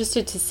 I'd be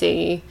interested to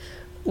see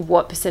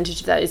what percentage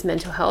of that is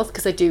mental health,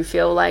 because I do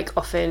feel like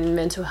often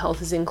mental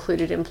health is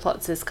included in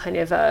plots as kind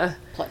of a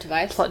plot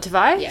device.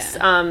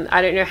 Yeah.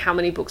 I don't know how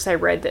many books I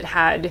read that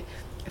had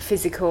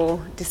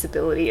physical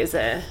disability as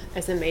a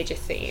major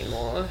theme,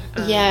 or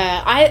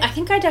yeah, I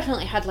think I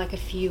definitely had like a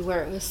few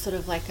where it was sort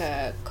of like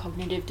a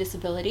cognitive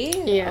disability,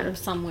 Yeah.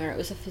 some where it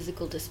was a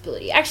physical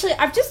disability. Actually,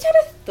 I've just had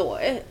a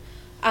thought,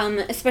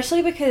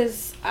 especially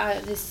because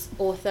this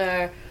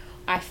author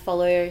I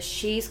follow,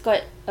 she's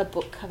got a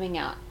book coming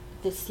out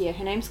this year.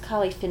 Her name's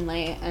Carly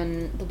Finlay,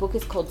 and the book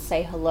is called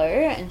Say Hello,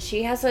 and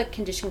she has a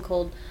condition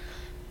called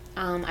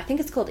I think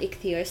it's called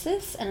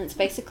ichthyosis, and it's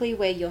basically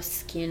where your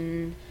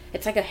skin,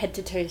 it's like a head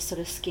to toe sort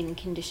of skin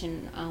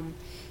condition,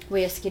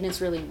 where your skin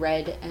is really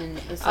red and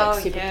is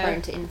like super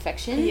prone to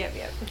infection. Yep.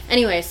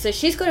 Anyway, so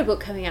she's got a book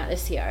coming out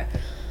this year.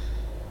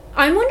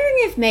 I'm wondering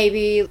if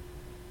maybe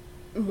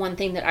one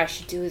thing that I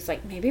should do is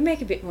like maybe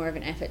make a bit more of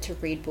an effort to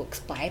read books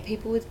by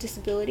people with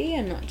disability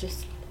and not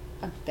just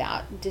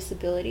about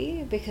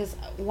disability, because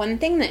one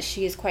thing that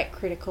she is quite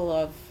critical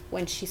of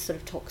when she sort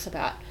of talks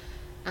about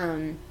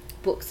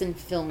books and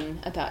film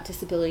about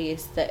disability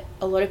is that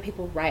a lot of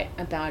people write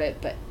about it,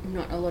 but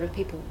not a lot of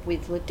people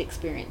with lived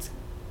experience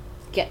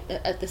get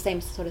at the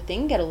same sort of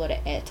thing, get a lot of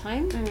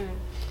airtime. I don't know.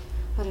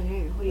 What do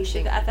you We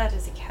should think? add that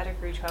as a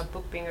category to our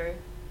book bingo.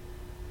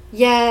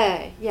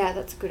 Yeah,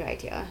 that's a good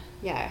idea.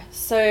 Yeah.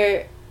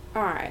 So,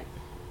 all right.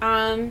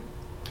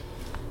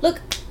 Look,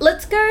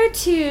 let's go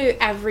to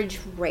average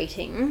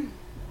rating.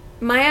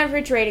 My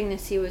average rating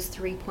this year was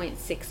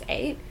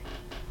 3.68.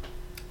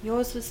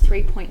 Yours was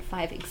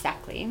 3.5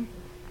 exactly.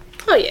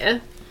 Oh, yeah.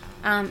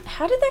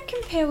 How did that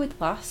compare with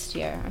last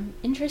year? I'm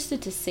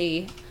interested to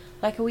see.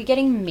 Like, are we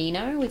getting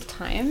meaner with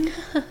time?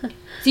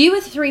 So you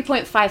were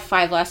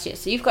 3.55 last year,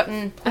 so you've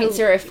gotten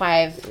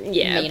 0.05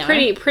 Yeah,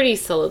 meaner. pretty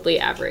solidly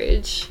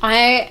average.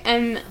 I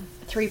am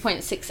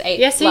 3.68.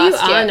 Yeah, so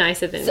last you are year.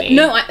 nicer than So, me.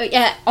 no,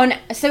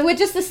 so we're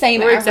just the same.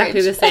 We're average.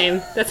 exactly the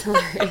same. That's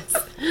hilarious.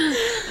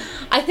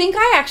 I think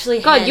I actually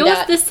God, hand yours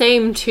out- the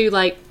same to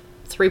like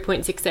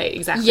 3.68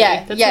 exactly.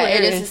 Yeah, That's yeah, it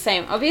hilarious. is the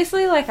same.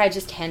 Obviously, like I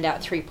just hand out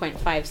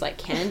 3.5s like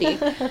candy.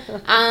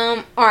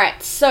 All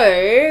right,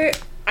 so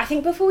I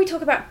think before we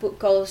talk about book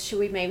goals, should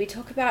we maybe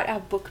talk about our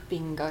book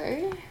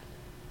bingo?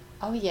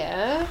 Oh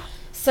yeah.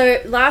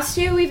 So last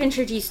year we've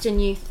introduced a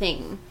new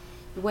thing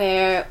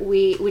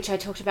which I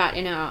talked about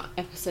in our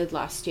episode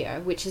last year,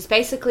 which is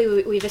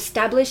basically we've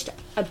established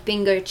a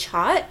bingo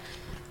chart,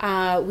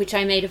 which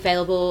I made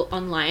available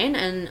online,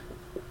 and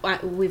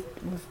we're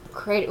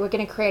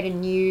going to create a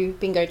new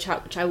bingo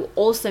chart, which I will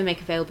also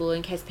make available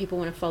in case people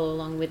want to follow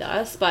along with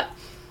us. But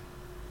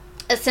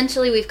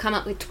essentially we've come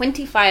up with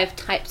 25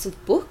 types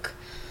of book,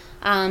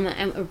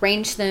 and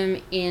arranged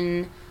them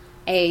in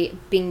a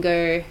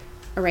bingo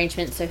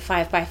arrangement, so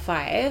 5 by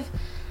 5.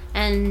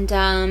 And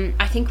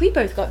I think we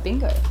both got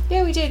bingo.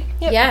 Yeah, we did.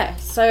 Yep. Yeah,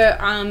 so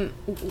I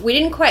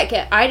didn't quite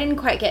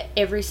get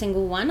every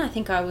single one. I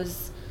think I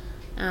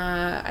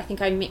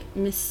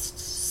missed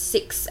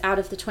 6 out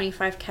of the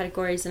 25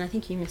 categories, and I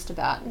think you missed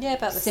about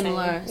the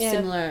similar same. Yeah.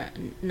 similar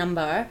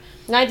number.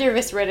 Neither of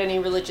us read any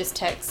religious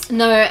texts.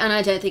 No, and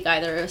I don't think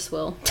either of us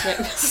will. Yep.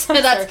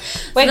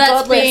 We're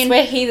godless.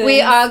 We're heathens. We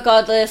are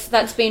godless.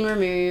 That's been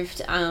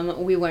removed.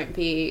 We won't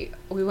be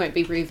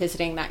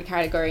revisiting that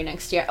category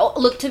next year. Oh,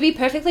 look, to be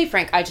perfectly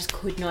frank, I just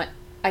could not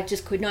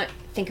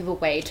think of a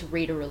way to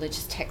read a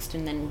religious text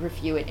and then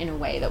review it in a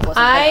way that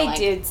wasn't. I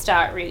did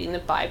start reading the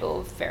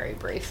Bible very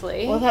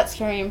briefly. Well, that's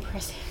very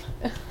impressive.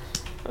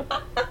 You're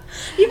a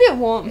bit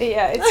warm.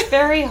 Yeah, it's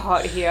very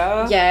hot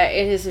here. Yeah,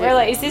 it is. We're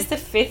like, is this the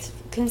 5th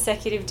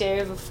consecutive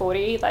day over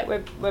 40? Like,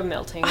 we're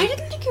melting. I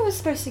didn't think it was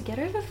supposed to get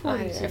over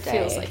 40 today. It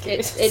feels like it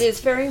is. It is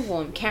very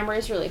warm. Canberra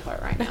is really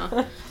hot right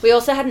now. We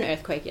also had an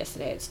earthquake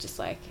yesterday. It's just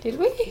like... Did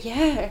we?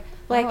 Yeah.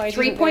 Like I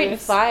didn't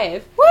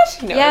 3.5. What?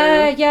 No.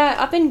 Yeah,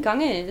 up in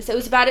Gungans. It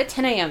was about at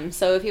 10 a.m,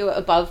 so if you were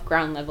above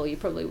ground level, you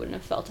probably wouldn't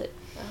have felt it.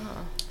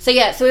 Oh. So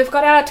we've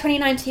got our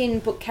 2019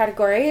 book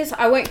categories.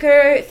 I won't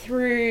go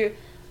through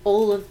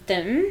all of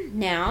them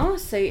now,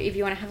 so if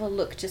you want to have a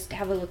look, just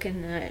have a look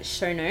in the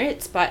show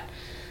notes, but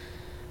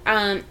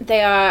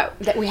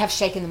we have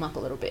shaken them up a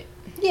little bit.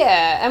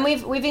 Yeah, and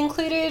we've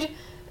included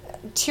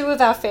 2 of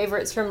our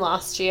favourites from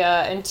last year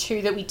and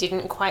 2 that we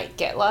didn't quite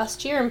get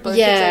last year, and both of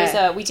those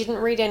are, we didn't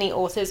read any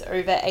authors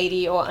over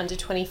 80 or under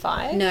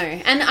 25. No,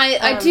 and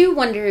I do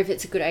wonder if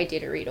it's a good idea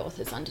to read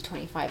authors under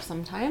 25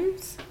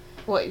 sometimes.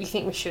 What, you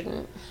think we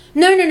shouldn't?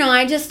 No,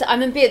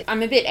 I'm a bit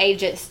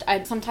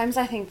ageist. Sometimes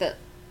I think that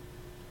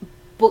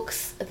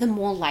books, the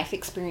more life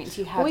experience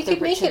you have, Well, we the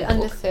could make richer it the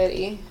under book.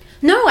 30.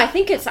 No, I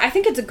think it's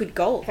a good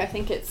goal. I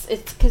think it's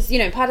because,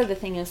 part of the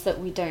thing is that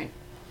we don't,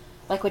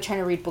 like, we're trying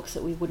to read books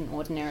that we wouldn't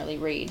ordinarily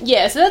read.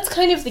 Yeah, so that's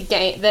kind of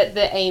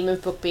the aim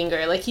of Book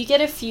Bingo. Like, you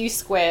get a few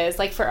squares.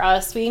 Like, for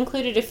us, we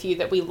included a few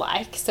that we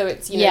like, so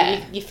it's,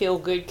 you feel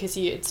good because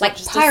it's like not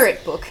just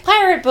pirate book.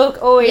 Pirate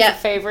book, always Yeah. a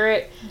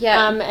favourite.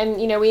 Yeah. And,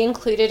 we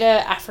included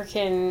a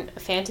African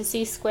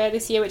fantasy square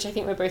this year, which I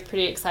think we're both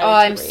pretty excited to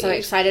I'm read. so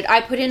excited.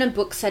 I put in a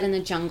book set in the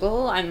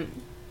jungle.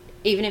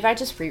 Even if I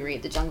just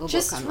reread the Jungle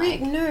Just book, I'm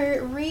read, like...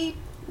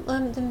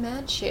 read The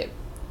Mad Ship.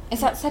 Is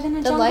that set in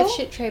a The jungle? Life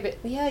Ship Trade, but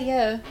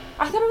yeah.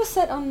 I thought it was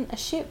set on a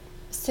ship.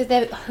 So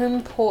their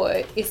home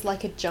port is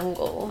like a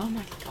jungle. Oh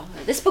my god.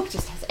 This book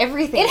just has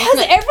everything. It has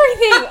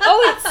everything.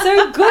 Oh, it's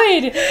so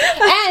good.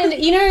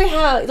 And you know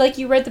how, like,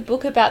 you read the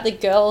book about the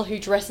girl who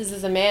dresses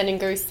as a man and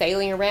goes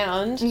sailing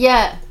around?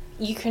 Yeah.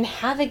 You can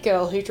have a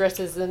girl who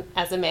dresses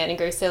as a man and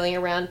goes sailing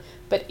around,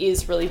 but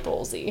is really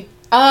ballsy.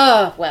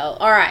 Oh, well,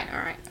 all right.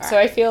 So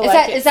I feel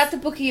is that the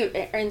book you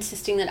are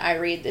insisting that I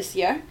read this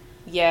year?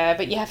 Yeah,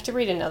 but you have to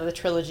read another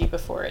trilogy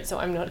before it, so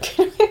I'm not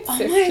going to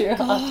insist you.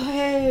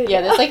 God.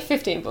 Yeah, there's like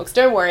 15 books.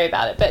 Don't worry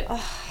about it, but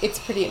it's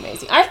pretty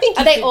amazing. I think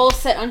Are they all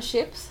set on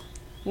ships?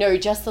 No,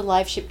 just the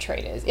Live Ship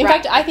Traders. In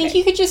Right, fact, I think okay.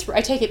 you could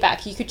I take it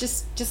back. You could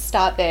just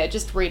start there,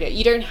 just read it.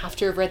 You don't have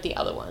to have read the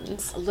other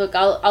ones. Look,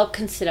 I'll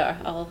consider.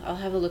 I'll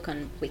have a look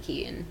on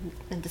Wiki and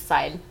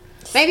decide.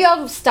 Maybe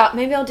I'll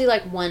do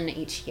like one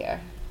each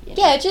year.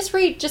 Yeah, just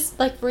read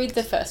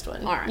the first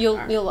one. All right, You'll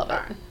love it.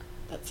 right.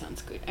 That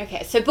sounds good.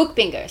 Okay, so book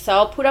bingo. So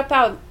I'll put up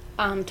our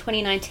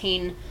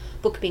 2019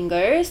 book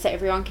bingo so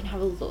everyone can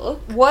have a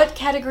look. What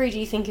category do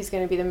you think is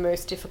going to be the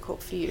most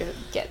difficult for you to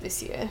get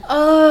this year?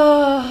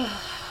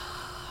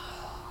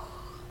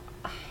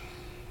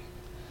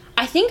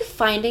 I think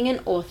finding an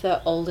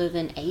author older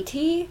than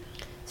 80,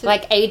 So-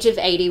 like age of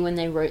 80 when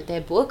they wrote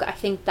their book, I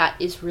think that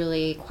is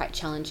really quite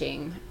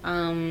challenging.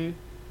 I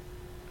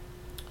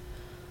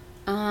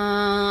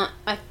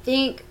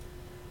think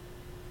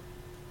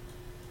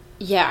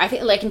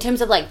like in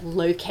terms of like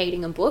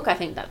locating a book, I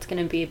think that's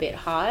going to be a bit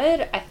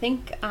hard. I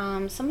think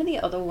most of the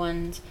other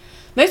ones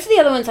I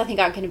think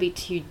aren't going to be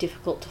too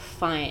difficult to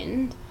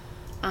find.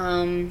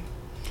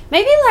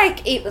 Maybe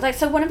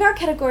so one of our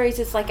categories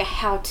is like a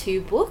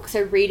how-to book,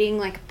 so reading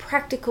like a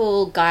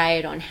practical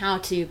guide on how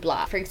to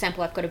blah. For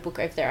example, I've got a book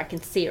over there, I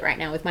can see it right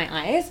now with my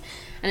eyes,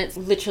 and it's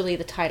literally,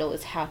 the title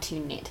is How to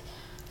Knit.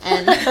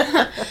 And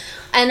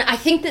and I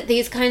think that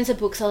these kinds of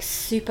books are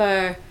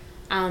super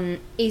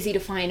easy to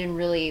find and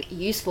really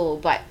useful,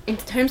 but in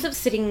terms of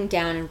sitting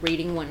down and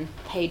reading one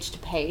page to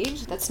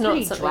page, that's Not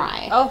pretty something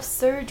dry. Oh,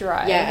 so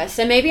dry. Yeah,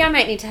 so maybe I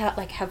might need to have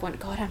one.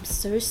 God, I'm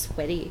so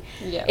sweaty.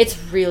 Yeah. It's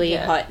really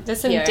Yeah. hot. There's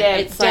some here.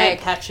 damp It's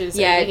like, patches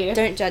yeah, over here.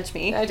 don't judge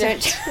me. No,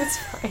 don't. it's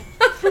fine.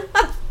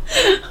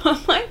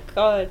 Oh my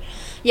god.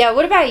 Yeah,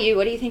 what about you?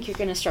 What do you think you're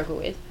going to struggle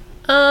with?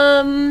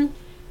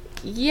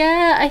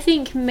 Yeah, I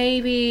think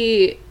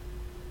maybe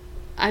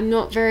I'm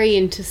not very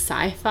into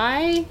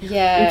sci-fi.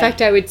 Yeah. In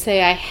fact, I would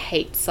say I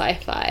hate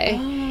sci-fi.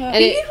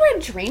 Have you read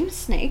Dream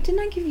Snake? Didn't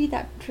I give you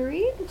that to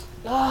read?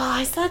 Oh,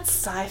 is that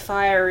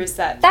sci-fi or is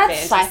that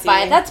That's fantasy?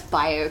 sci-fi. That's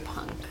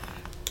biopunk.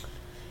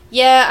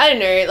 Yeah, I don't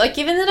know. Like,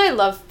 given that I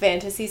love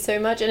fantasy so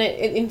much, and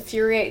it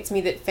infuriates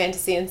me that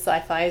fantasy and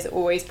sci-fi is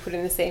always put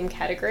in the same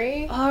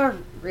category. Oh,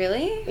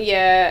 really?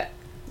 Yeah.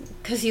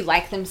 Because you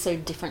like them so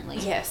differently.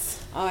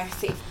 Yes. Oh, I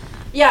see.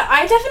 Yeah,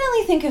 I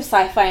definitely think of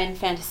sci-fi and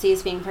fantasy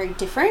as being very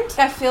different.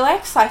 I feel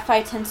like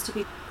sci-fi tends to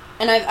be...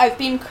 And I've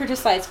been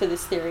criticised for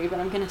this theory, but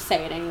I'm going to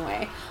say it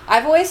anyway.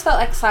 I've always felt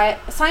like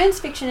science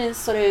fiction is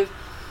sort of...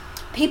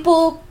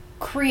 People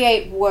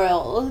create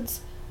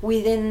worlds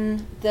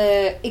within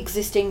the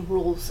existing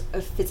rules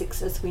of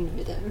physics as we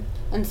know them.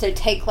 And so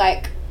take,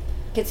 like...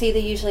 It's either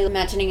usually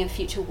imagining a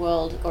future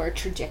world or a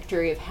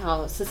trajectory of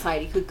how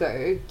society could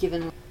go,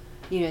 given,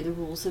 you know, the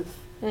rules of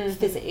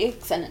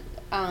physics, and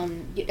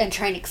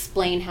try and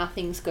explain how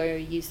things go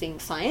using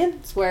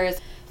science. Whereas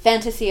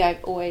fantasy,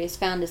 I've always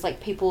found, is like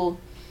people...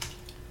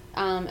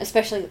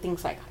 especially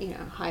things like, you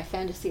know, high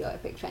fantasy or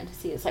epic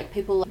fantasy, it's like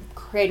people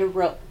create a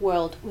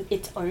world with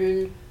its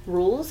own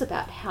rules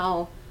about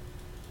how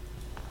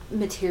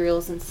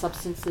materials and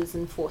substances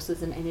and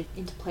forces and energy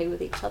interplay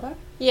with each other.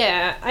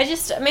 Yeah,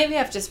 maybe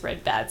I've just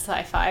read bad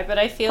sci-fi, but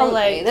I feel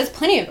Probably. Like... There's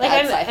plenty of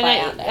bad sci-fi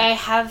out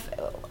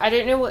there. I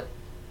don't know what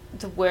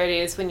the word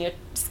is when you're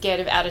scared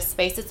of outer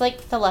space. It's like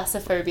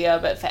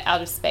thalassophobia, but for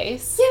outer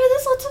space. Yeah, but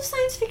there's lots of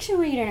science fiction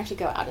where you don't have to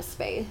go outer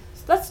space.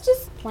 That's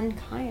just one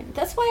kind.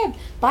 That's why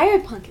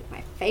biopunk is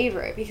my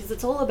favourite, because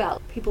it's all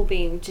about people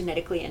being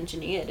genetically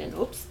engineered, and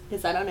oops,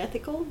 is that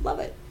unethical? Love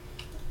it.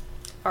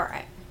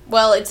 Alright.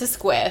 Well, it's a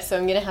square, so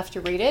I'm going to have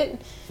to read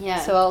it. Yeah.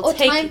 So I'll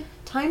take...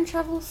 Time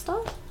travel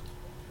stuff?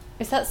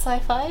 Is that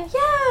sci-fi?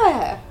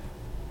 Yeah.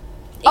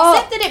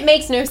 Except that it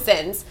makes no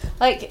sense.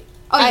 Like...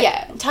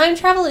 yeah. Time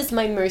travel is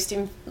my most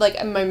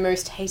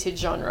hated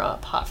genre,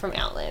 apart from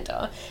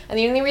Outlander. And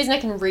the only reason I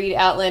can read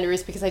Outlander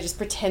is because I just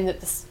pretend that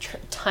this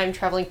time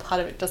traveling part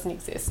of it doesn't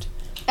exist.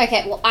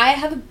 Okay, well, I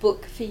have a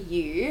book for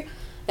you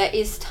that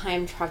is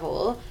time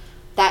travel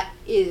that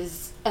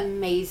is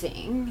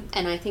amazing,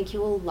 and I think you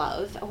will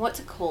love. What's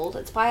it called?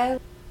 It's by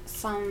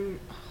some...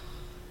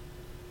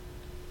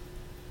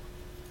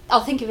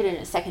 I'll think of it in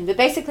a second, but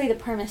basically the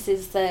premise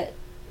is that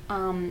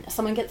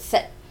someone gets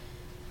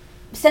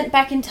sent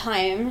back in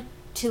time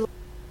to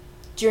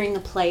during the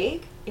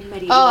plague in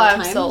medieval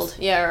times. I'm sold.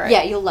 Yeah, right.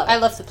 Yeah, you'll love it. I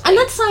love the plague. And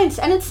that's science,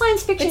 and it's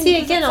science fiction. But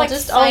see, again,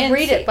 I'll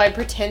read it by... by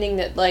pretending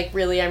that, like,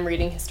 really I'm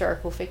reading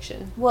historical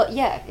fiction. Well,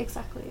 yeah,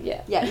 exactly.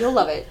 Yeah. Yeah, you'll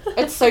love it.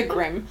 It's so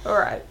grim.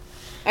 Alright.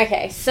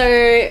 Okay,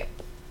 so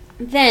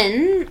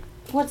then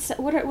what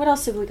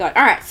else have we got?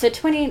 All right, so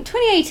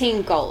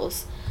 2018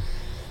 goals.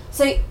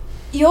 So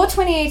your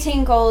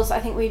 2018 goals, I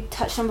think we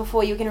touched on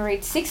before. You were going to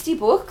read 60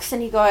 books,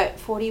 and you got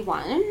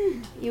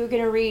 41. You were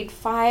going to read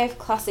 5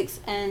 classics,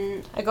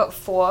 and I got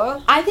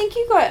 4. I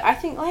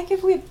think like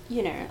if we're,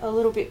 you know, a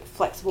little bit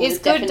flexible Is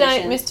with Good Night,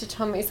 definitions. Mr.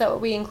 Tom, is that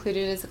what we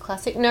included as a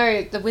classic?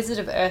 No, The Wizard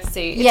of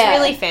Earthsea. It's Yeah.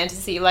 really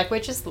fantasy. Like,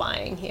 we're just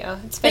lying here.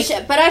 It's fake.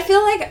 But I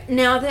feel like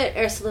now that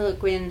Ursula Le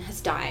Guin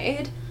has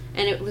died,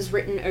 and it was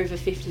written over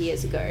 50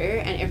 years ago,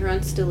 and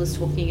everyone still is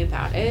talking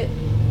about it,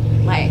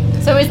 like...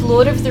 So is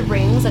Lord of the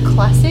Rings a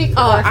classic?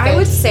 Oh, or a I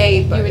would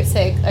say both. You would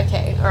say,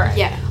 okay, alright.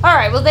 Yeah.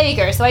 Alright, well there you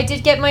go. So I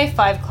did get my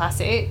 5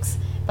 classics,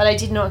 but I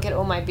did not get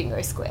all my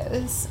bingo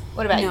squares.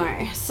 What about you?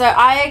 No. So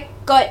I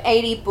got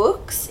 80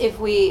 books, if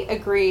we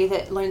agree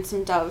that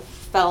Lonesome Dove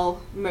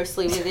fell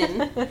mostly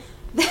within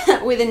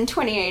within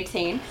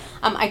 2018.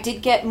 I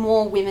did get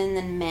more women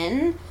than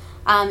men.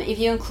 If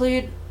you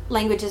include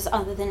languages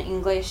other than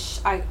English,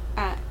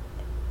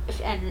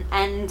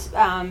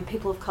 and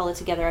people of colour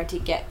together, I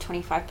did get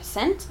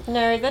 25%.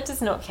 No, that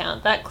does not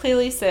count. That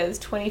clearly says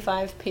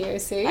 25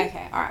 POC.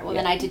 Okay, alright, well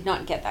then I did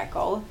not get that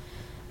goal.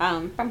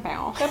 And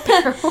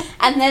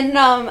then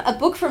a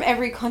book from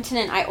every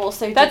continent I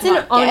also did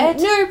not get.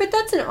 No, but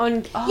that's an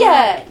on... Oh,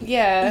 yeah.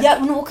 Yeah. Yeah,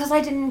 no, because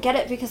I didn't get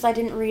it because I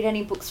didn't read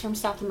any books from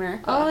South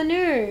America. Oh,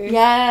 no.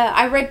 Yeah,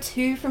 I read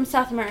 2 from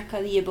South America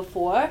the year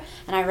before,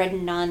 and I read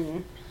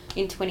none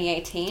in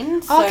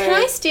 2018. So... Oh, can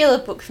I steal a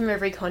book from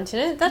every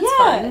continent? That's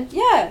fun.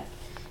 Yeah.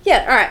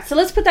 Yeah, alright, so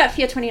let's put that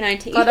for your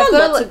 2019. God, You've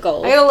got lots of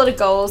goals. I got a lot of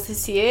goals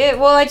this year.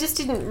 Well, I just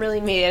didn't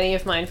really meet any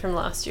of mine from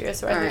last year,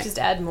 so I Alright. could just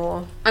add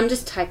more. I'm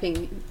just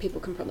typing.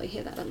 People can probably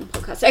hear that on the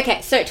podcast.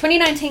 Okay, so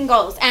 2019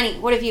 goals. Annie,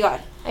 what have you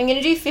got? I'm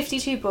going to do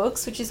 52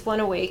 books, which is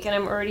 1 a week, and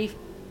I'm already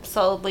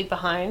solidly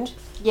behind.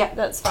 Yeah.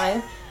 That's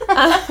fine.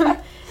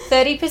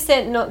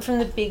 30% not from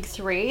the big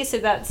 3, so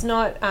that's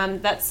not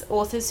that's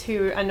authors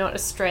who are not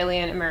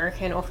Australian,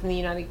 American, or from the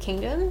United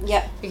Kingdom.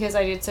 Yeah. Because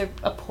I did so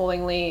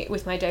appallingly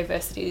with my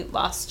diversity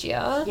last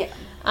year. Yeah.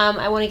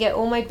 I want to get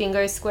all my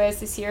bingo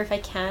squares this year if I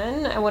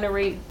can. I want to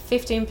read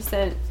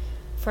 15%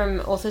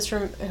 from authors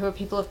who are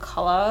people of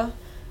colour,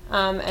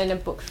 and a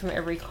book from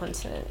every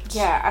continent.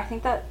 Yeah, I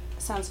think that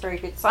sounds very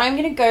good. So I'm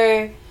going to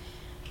go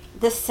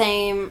the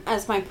same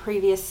as my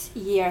previous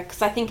year,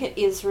 because I think it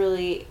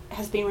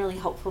has been really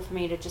helpful for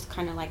me to just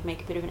kind of like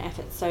make a bit of an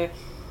effort. So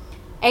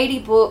 80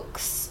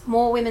 books,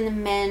 more women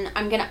than men.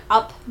 I'm going to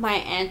up my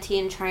ante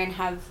and try and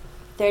have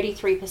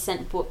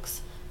 33%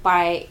 books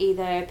by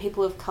either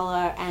people of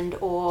colour and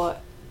or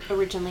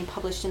originally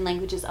published in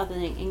languages other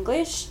than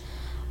English.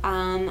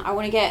 I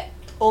want to get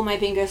all my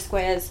bingo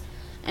squares,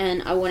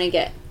 and I want to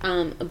get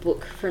a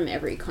book from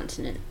every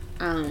continent.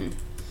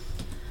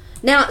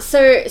 Now,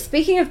 so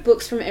speaking of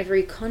books from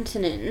every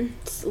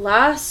continent,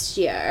 last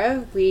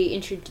year we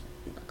introduced...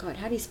 God,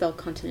 how do you spell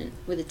continent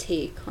with a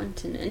T?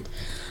 Continent.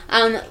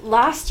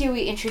 Last year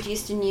we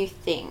introduced a new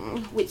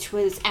thing, which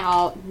was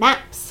our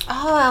maps.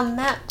 Oh, our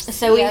maps.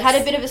 So we had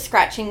a bit of a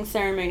scratching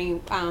ceremony,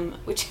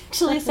 which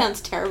actually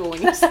sounds terrible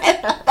when you say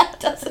that,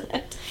 doesn't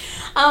it?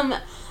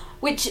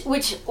 Which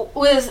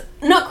was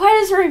not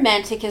quite as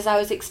romantic as I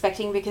was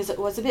expecting, because it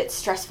was a bit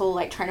stressful,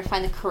 like trying to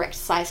find the correct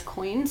size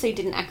coin so you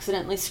didn't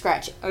accidentally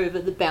scratch over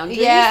the boundaries.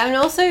 Yeah, and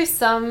also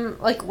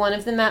one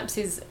of the maps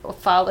is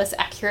far less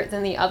accurate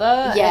than the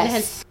other.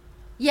 Yes.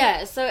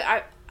 Yeah, so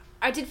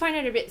I did find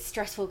it a bit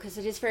stressful because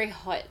it is very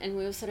hot, and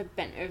we were sort of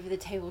bent over the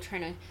table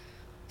trying to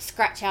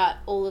scratch out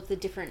all of the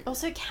different...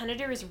 Also,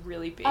 Canada is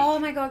really big. Oh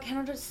my god,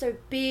 Canada's so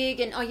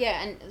big, and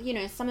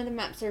some of the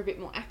maps are a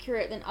bit more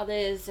accurate than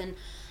others,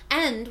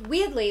 and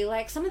weirdly,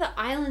 like, some of the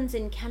islands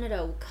in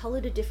Canada were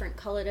coloured a different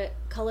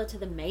colour to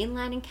the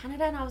mainland in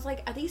Canada, and I was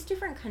like, are these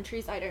different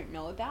countries I don't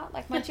know about?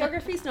 Like, my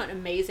geography's not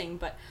amazing,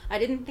 but I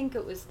didn't think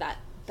it was that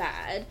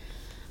bad.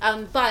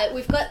 But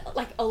we've got,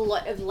 like, a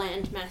lot of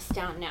land mass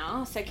down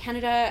now. So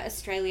Canada,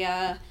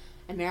 Australia,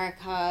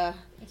 America,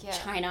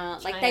 China,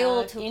 like, they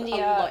all took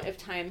India. A lot of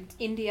time.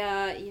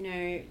 India,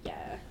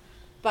 yeah.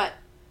 But,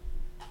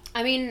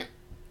 I mean,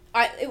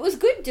 it was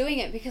good doing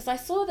it, because I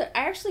saw that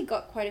I actually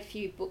got quite a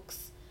few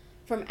books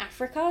from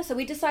Africa. So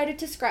we decided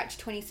to scratch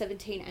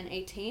 2017 and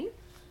 18.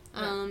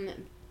 We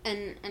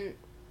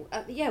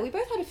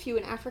both had a few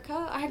in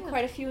Africa. I had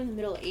quite a few in the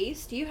Middle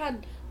East. You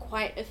had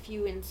quite a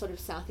few in sort of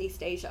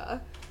Southeast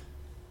Asia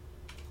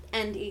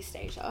and East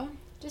Asia.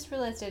 Just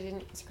realised I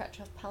didn't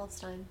scratch off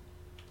Palestine.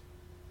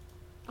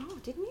 Oh,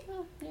 didn't you?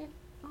 Oh, yeah.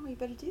 Oh, you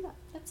better do that.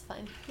 That's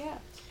fine. Yeah.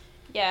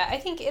 Yeah, I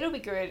think it'll be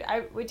good.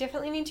 We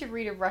definitely need to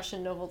read a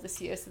Russian novel this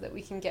year so that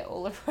we can get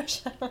all of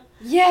Russia.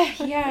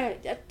 Yeah.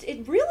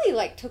 It really,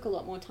 like, took a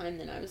lot more time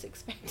than I was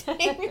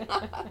expecting.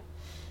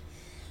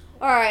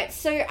 Alright,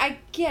 so I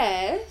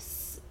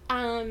guess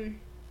we're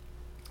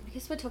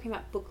talking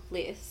about book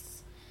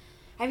lists.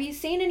 Have you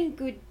seen any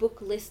good book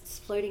lists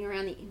floating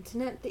around the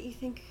internet that you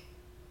think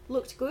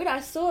looked good? I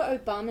saw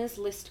Obama's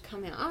list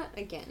come out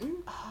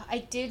again. Oh, I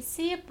did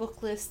see a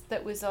book list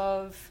that was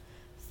of...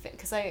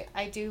 Because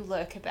I do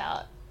lurk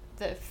about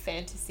the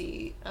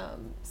fantasy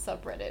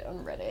subreddit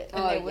on Reddit.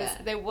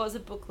 And there was a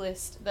book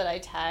list that I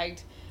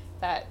tagged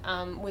that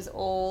was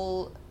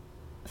all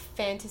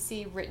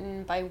fantasy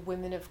written by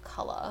women of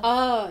colour.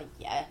 Oh,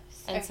 yes.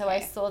 And so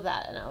I saw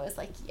that and I was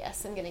like,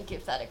 yes, I'm going to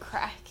give that a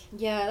crack.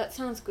 Yeah, that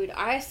sounds good.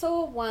 I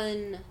saw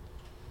one...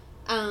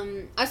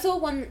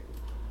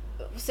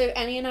 So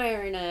Annie and I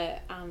are in a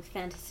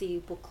fantasy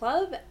book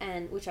club,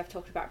 and which I've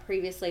talked about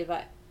previously,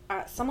 but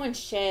someone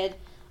shared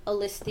a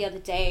list the other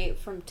day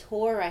from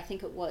Tor, I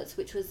think it was,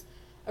 which was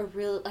a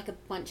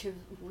bunch of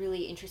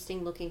really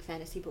interesting looking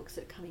fantasy books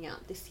that are coming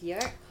out this year,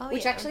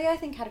 actually I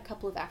think had a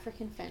couple of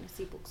African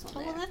fantasy books on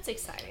there. Oh, well, that's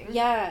exciting.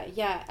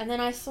 Yeah. And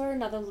then I saw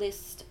another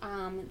list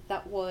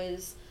that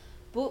was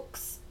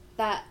books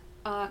that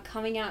are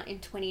coming out in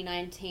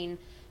 2019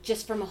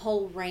 just from a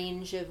whole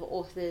range of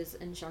authors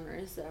and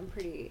genres that I'm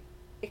pretty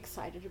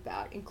excited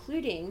about,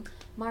 including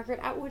Margaret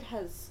Atwood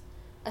has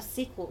a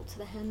sequel to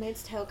The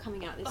Handmaid's Tale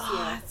coming out this year.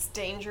 Oh, it's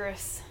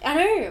dangerous. I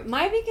know.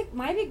 My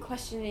big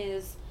question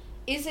is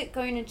it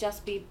going to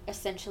just be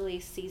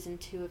essentially season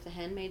 2 of The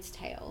Handmaid's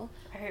Tale?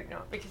 I hope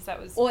not, because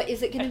that was Or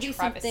is it going to be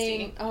travesty.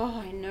 something...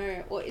 Oh, I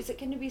know. Or is it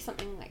going to be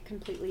something, like,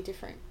 completely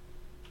different?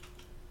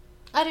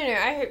 I don't know.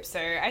 I hope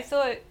so. I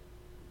thought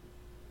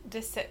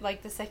the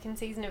second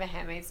season of A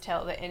Handmaid's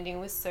Tale, the ending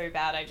was so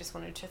bad, I just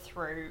wanted to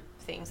throw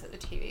things at the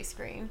TV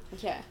screen.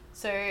 Yeah.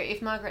 So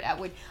if Margaret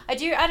Atwood... I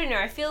don't know.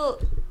 I feel...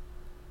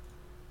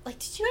 Like,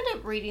 did you end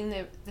up reading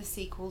the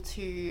sequel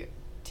to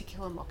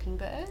Kill a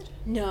Mockingbird?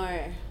 No.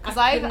 Because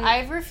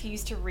I've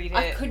refused to read it.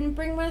 I couldn't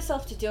bring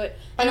myself to do it.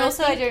 And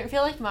also, I don't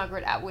feel like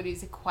Margaret Atwood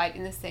is quite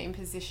in the same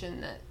position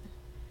that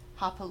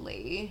Harper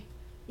Lee.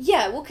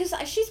 Yeah, well, because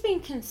she's been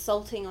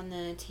consulting on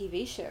the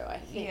TV show, I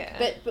think.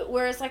 Yeah. But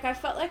whereas, like, I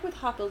felt like with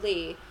Harper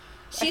Lee,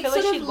 she sort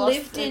of of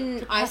lived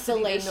in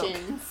isolation.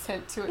 Not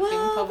consent to it being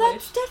published.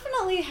 That's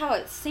definitely how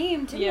it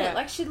seemed, didn't it?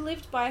 Like, she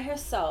lived by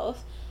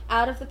herself,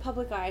 out of the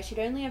public eye. She'd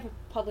only ever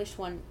published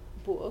one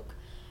book.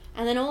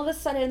 And then all of a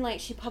sudden, like,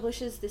 she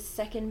publishes this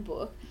second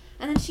book.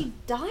 And then she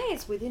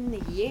dies within the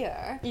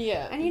year.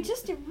 Yeah. And it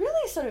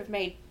really sort of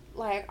made,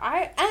 like,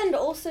 and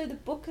also the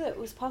book that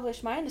was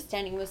published, my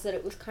understanding was that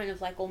it was kind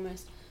of, like,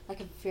 almost like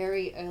a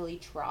very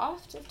early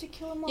draft of To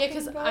Kill a Mockingbird.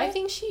 Yeah, because I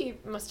think she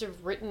must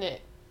have written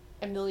it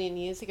a million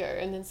years ago,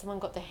 and then someone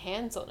got their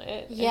hands on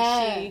it.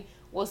 Yeah. And she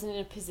wasn't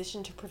in a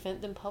position to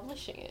prevent them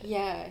publishing it.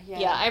 Yeah.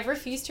 Yeah, I've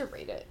refused to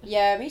read it.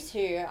 Yeah, me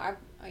too. I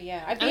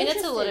mean,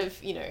 that's a lot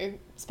of,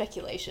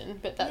 speculation,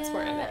 but that's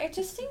where I'm at. It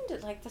just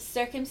seemed like the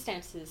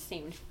circumstances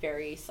seemed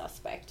very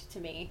suspect to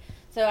me.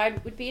 So I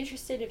would be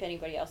interested if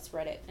anybody else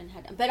read it and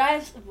had... But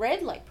I've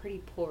read, like,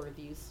 pretty poor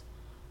reviews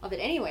of it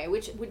anyway,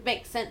 which would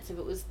make sense if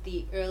it was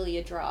the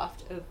earlier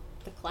draft of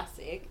the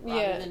classic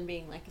rather than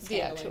being like a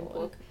standalone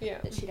book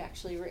that she'd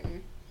actually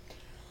written.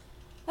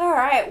 All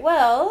right,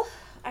 well,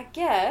 I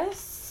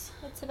guess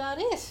that's about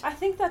it. I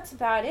think that's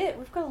about it.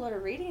 We've got a lot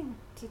of reading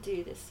to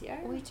do this year.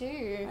 We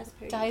do. As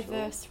per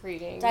Diverse usual.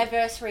 reading.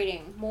 Diverse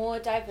reading. More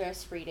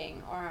diverse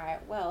reading. All right,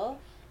 well,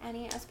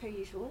 Annie, as per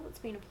usual, it's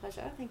been a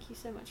pleasure. Thank you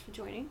so much for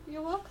joining.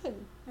 You're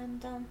welcome.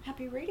 And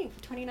happy reading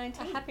for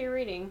 2019. Happy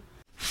reading.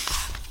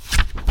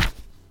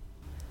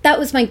 That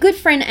was my good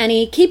friend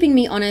Annie keeping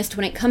me honest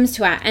when it comes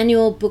to our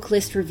annual book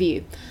list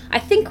review. I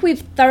think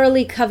we've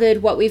thoroughly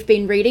covered what we've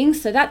been reading,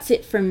 so that's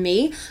it from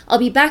me. I'll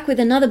be back with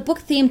another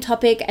book-themed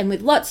topic and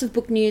with lots of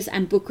book news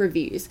and book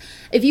reviews.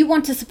 If you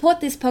want to support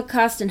this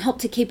podcast and help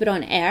to keep it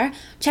on air,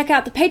 check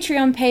out the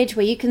Patreon page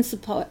where you can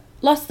support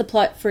Lost the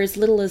Plot for as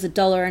little as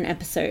 $1 an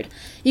episode.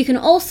 You can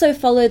also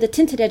follow the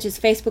Tinted Edges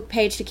Facebook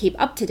page to keep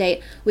up to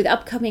date with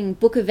upcoming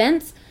book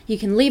events. You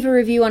can leave a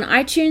review on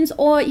iTunes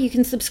or you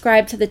can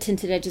subscribe to the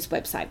Tinted Edges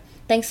website.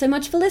 Thanks so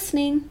much for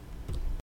listening.